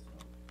complicated, so.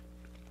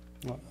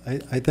 Well,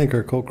 I think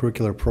our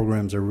co-curricular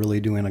programs are really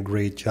doing a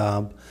great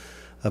job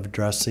of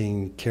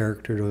addressing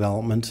character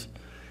development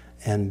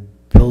and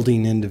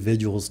building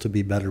individuals to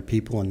be better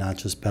people and not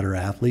just better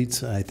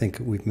athletes. I think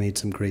we've made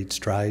some great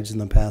strides in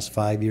the past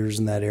 5 years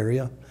in that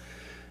area.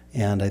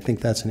 And I think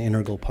that's an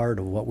integral part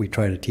of what we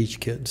try to teach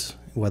kids,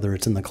 whether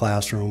it's in the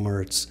classroom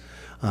or it's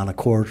on a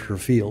court or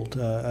field.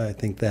 I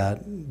think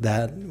that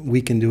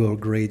we can do a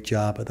great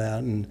job of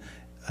that, and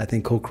I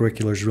think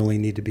co-curriculars really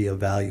need to be a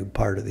valued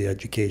part of the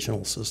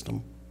educational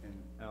system. And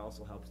it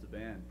also helps the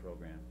band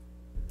program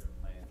that they're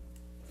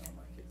playing.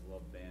 My kids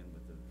love band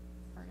with the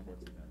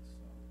sports events,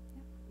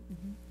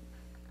 so.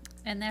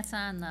 And that's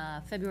on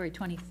the February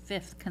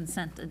 25th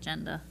consent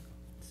agenda,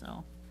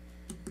 so,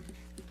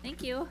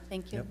 thank you.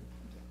 Thank you.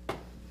 Yep.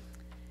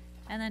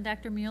 And then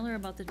Dr. Mueller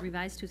about the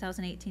revised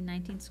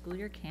 2018-19 school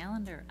year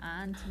calendar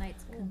on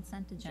tonight's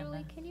consent agenda.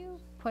 Julie, can you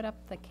put up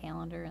the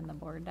calendar in the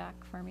board doc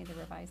for me, the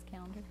revised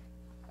calendar?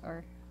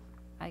 Or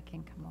I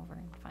can come over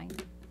and find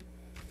it.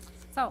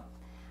 So,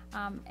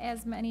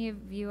 as many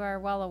of you are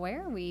well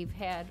aware, we've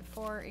had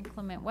 4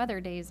 inclement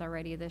weather days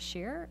already this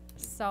year.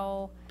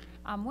 So,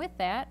 with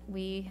that,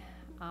 we,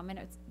 and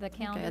it's, the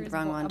calendar had the is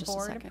wrong one, just a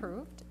board second.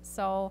 approved.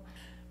 So,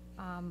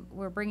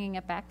 we're bringing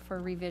it back for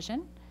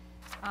revision.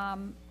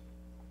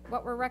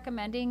 What we're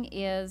recommending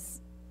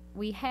is,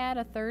 we had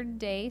a 3rd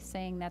day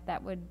saying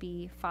that would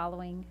be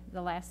following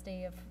the last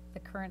day of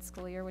the current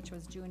school year, which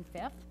was June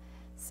 5th.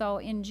 So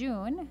in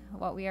June,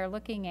 what we are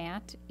looking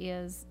at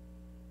is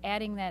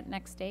adding that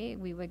next day.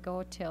 We would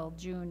go till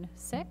June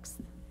 6th.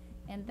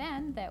 And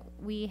then that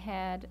we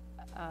had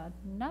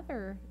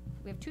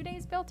we have 2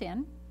 days built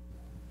in.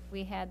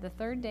 We had the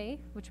 3rd day,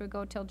 which would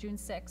go till June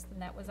 6th,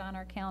 and that was on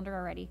our calendar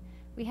already.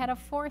 We had a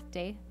 4th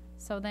day,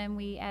 so then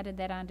we added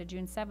that on to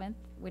June 7th,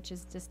 which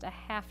is just a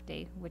half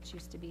day, which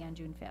used to be on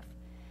June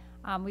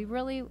 5th. We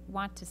really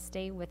want to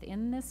stay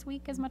within this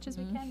week as much as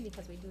we can,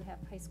 because we do have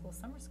high school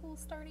summer school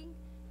starting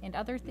and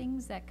other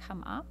things that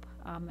come up.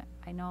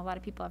 I know a lot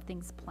of people have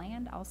things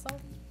planned also,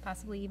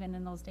 possibly even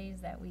in those days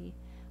that we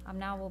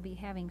now will be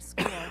having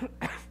school.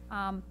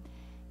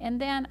 And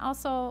then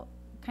also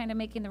kind of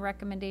making the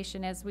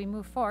recommendation as we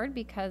move forward,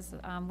 because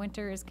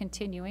winter is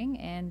continuing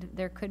and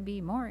there could be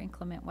more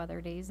inclement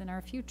weather days in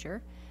our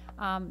future,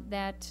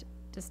 that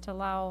just to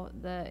allow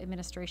the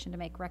administration to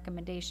make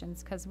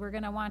recommendations, because we're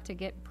going to want to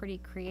get pretty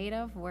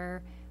creative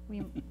where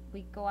we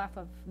go off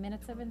of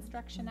minutes of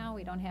instruction now.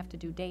 We don't have to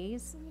do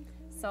days.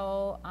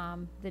 So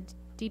the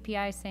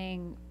DPI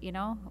saying, you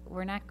know,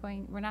 we're not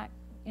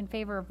in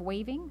favor of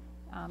waiving.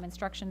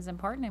 Instruction is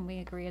important, and we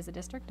agree as a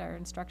district. Our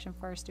instruction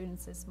for our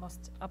students is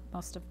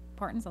utmost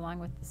importance, along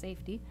with the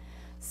safety.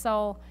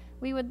 So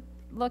we would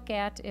look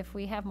at, if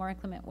we have more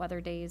inclement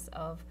weather days,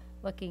 of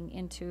looking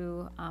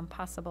into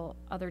possible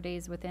other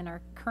days within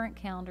our current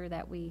calendar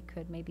that we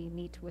could maybe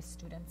meet with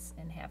students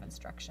and have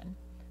instruction,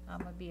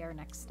 would be our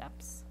next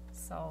steps.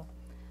 So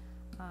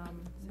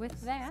With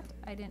that,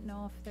 I didn't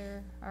know if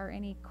there are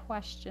any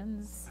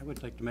questions. I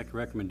would like to make a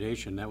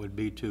recommendation. That would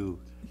be to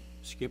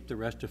skip the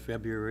rest of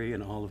February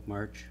and all of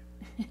March.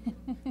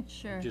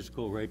 Sure. Just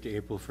go right to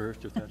April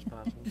 1st, if that's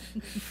possible.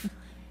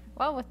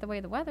 Well, with the way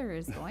the weather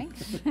is going.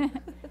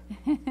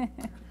 Never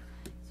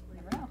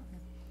know.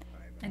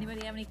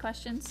 Anybody have any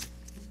questions?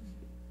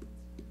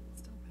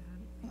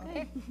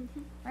 Okay.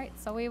 All right,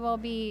 so we will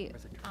be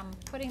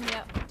putting the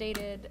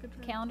updated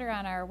calendar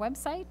on our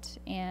website,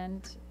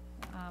 and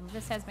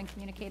this has been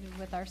communicated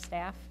with our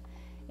staff.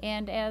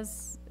 And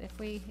if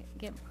we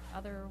get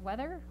other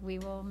weather, we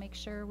will make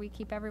sure we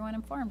keep everyone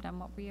informed on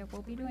what we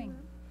will be doing.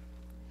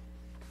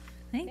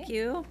 Thank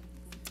you.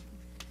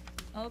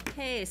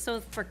 Okay, so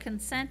for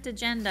consent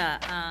agenda,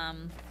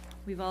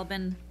 we've all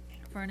been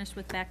furnished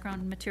with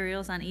background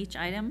materials on each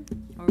item,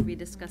 or we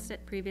discussed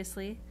it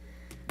previously.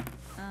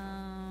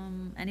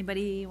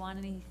 Anybody want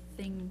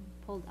anything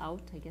pulled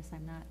out? I guess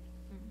I'm not.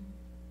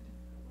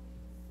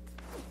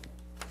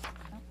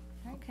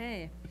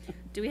 Okay.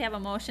 Do we have a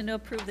motion to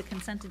approve the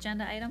consent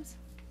agenda items?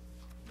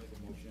 Make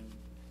a motion.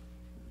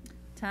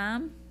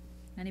 Tom,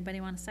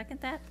 anybody want to second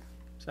that?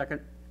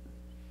 Second?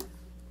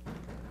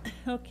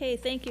 Okay,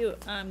 thank you.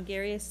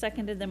 Gary has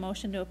seconded the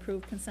motion to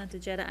approve consent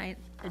agenda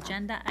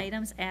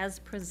items as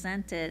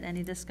presented.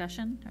 Any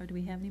discussion, or do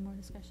we have any more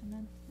discussion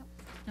then?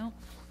 Nope.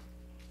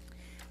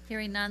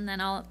 Hearing none,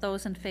 then all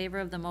those in favor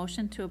of the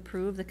motion to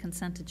approve the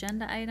consent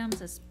agenda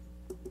items,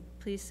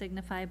 please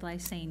signify by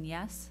saying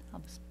yes.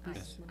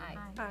 Yes. Aye.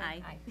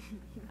 Aye.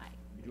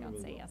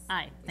 Don't say yes.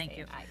 Aye, thank Say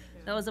you. aye.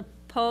 Those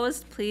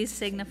opposed, please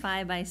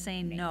signify by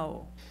saying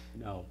no.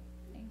 No.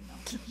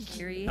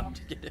 Gary?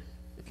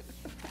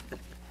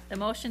 The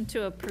motion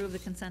to approve the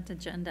consent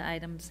agenda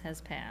items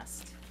has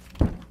passed.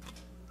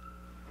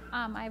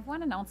 I have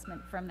one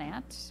announcement from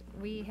that.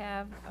 We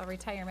have a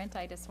retirement.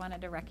 I just wanted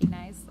to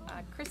recognize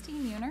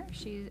Christine Muner.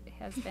 She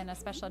has been a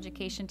special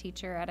education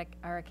teacher at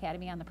our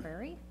academy on the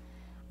Prairie.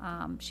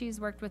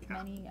 She's worked with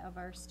many of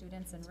our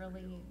students and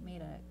really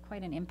made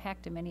quite an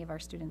impact in many of our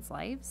students'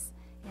 lives.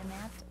 In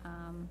that,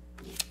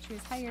 she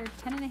was hired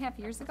 10 and a half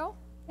years ago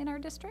in our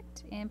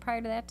district, and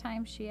prior to that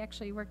time, she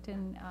actually worked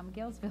in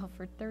Galesville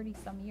for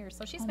 30-some years.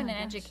 So she's been in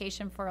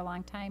education for a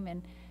long time,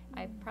 and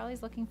I probably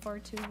is looking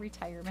forward to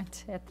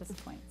retirement at this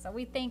point. So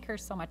we thank her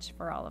so much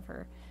for all of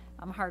her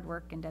hard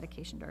work and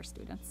dedication to our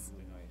students.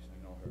 Really nice,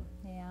 I know her.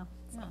 Yeah.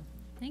 So.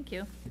 Thank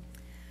you.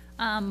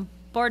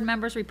 Board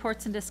members'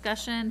 reports and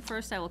discussion.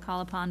 First, I will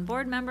call upon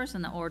board members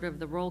in the order of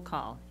the roll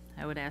call.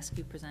 I would ask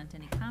you present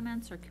any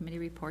comments or committee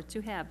reports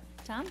you have.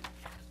 Tom?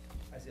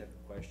 I just have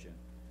a question.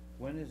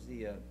 When is is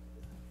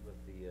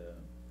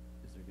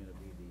there gonna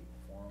be the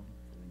forum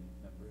for the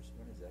members?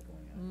 When is that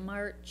going on?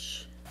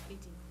 March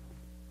 18th.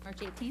 March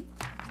 18th?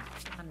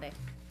 Monday.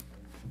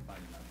 Fine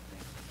enough,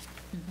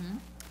 thank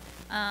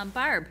you.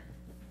 Barb?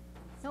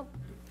 Nope,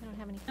 I don't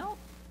have any. No.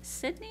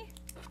 Sydney?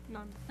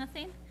 None.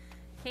 Nothing?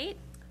 Kate?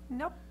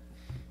 Nope.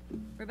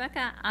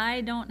 Rebecca?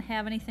 I don't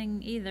have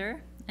anything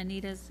either.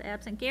 Anita's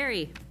absent.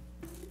 Gary?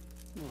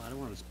 Well, I don't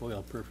want to spoil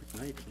a perfect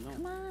night, so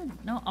Come no. on.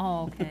 No?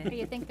 Oh, Do okay.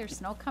 you think there's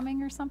snow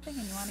coming or something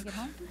and you want to get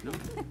home? No.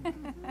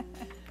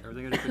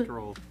 Everything under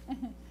control.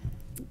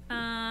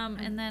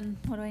 And then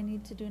what do I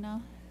need to do now?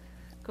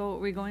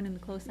 We're going into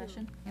closed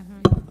session?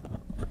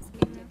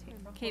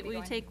 Kate, will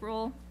you take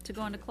roll to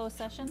go into closed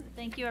session?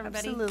 Thank you,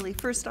 everybody. Absolutely.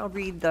 First, I'll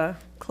read the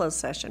closed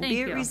session. Thank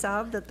Be it you.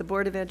 resolved that the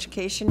Board of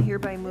Education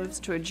hereby moves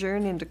to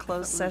adjourn into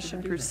closed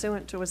session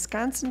pursuant to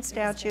Wisconsin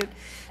Statute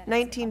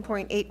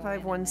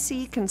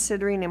 19.851C,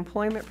 considering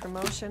employment,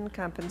 promotion,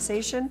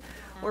 compensation,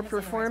 or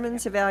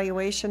performance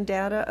evaluation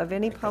data of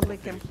any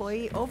public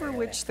employee over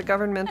which the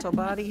governmental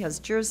body has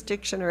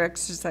jurisdiction or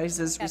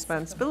exercises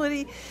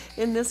responsibility,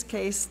 in this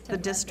case, the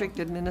district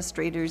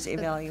administrator's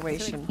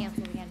evaluation.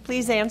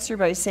 Please answer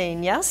by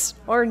saying yes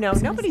or no.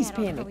 Nobody's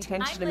paying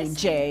attention to me, listening.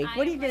 Jay. I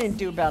What are am you gonna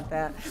do about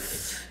that?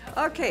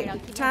 Okay,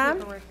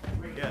 Tom?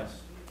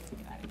 Yes.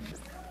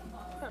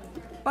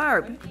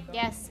 Barb?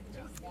 Yes.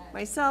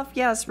 Myself,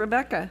 yes.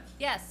 Rebecca?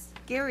 Yes.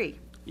 Gary?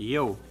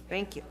 Yo.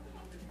 Thank you.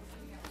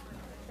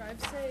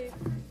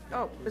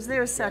 Oh, was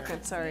there a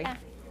second? Sorry.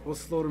 We'll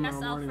slow tomorrow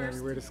Yes, I'll morning on first,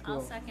 your way to I'll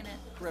school. second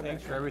it.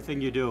 Thanks for everything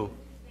you do.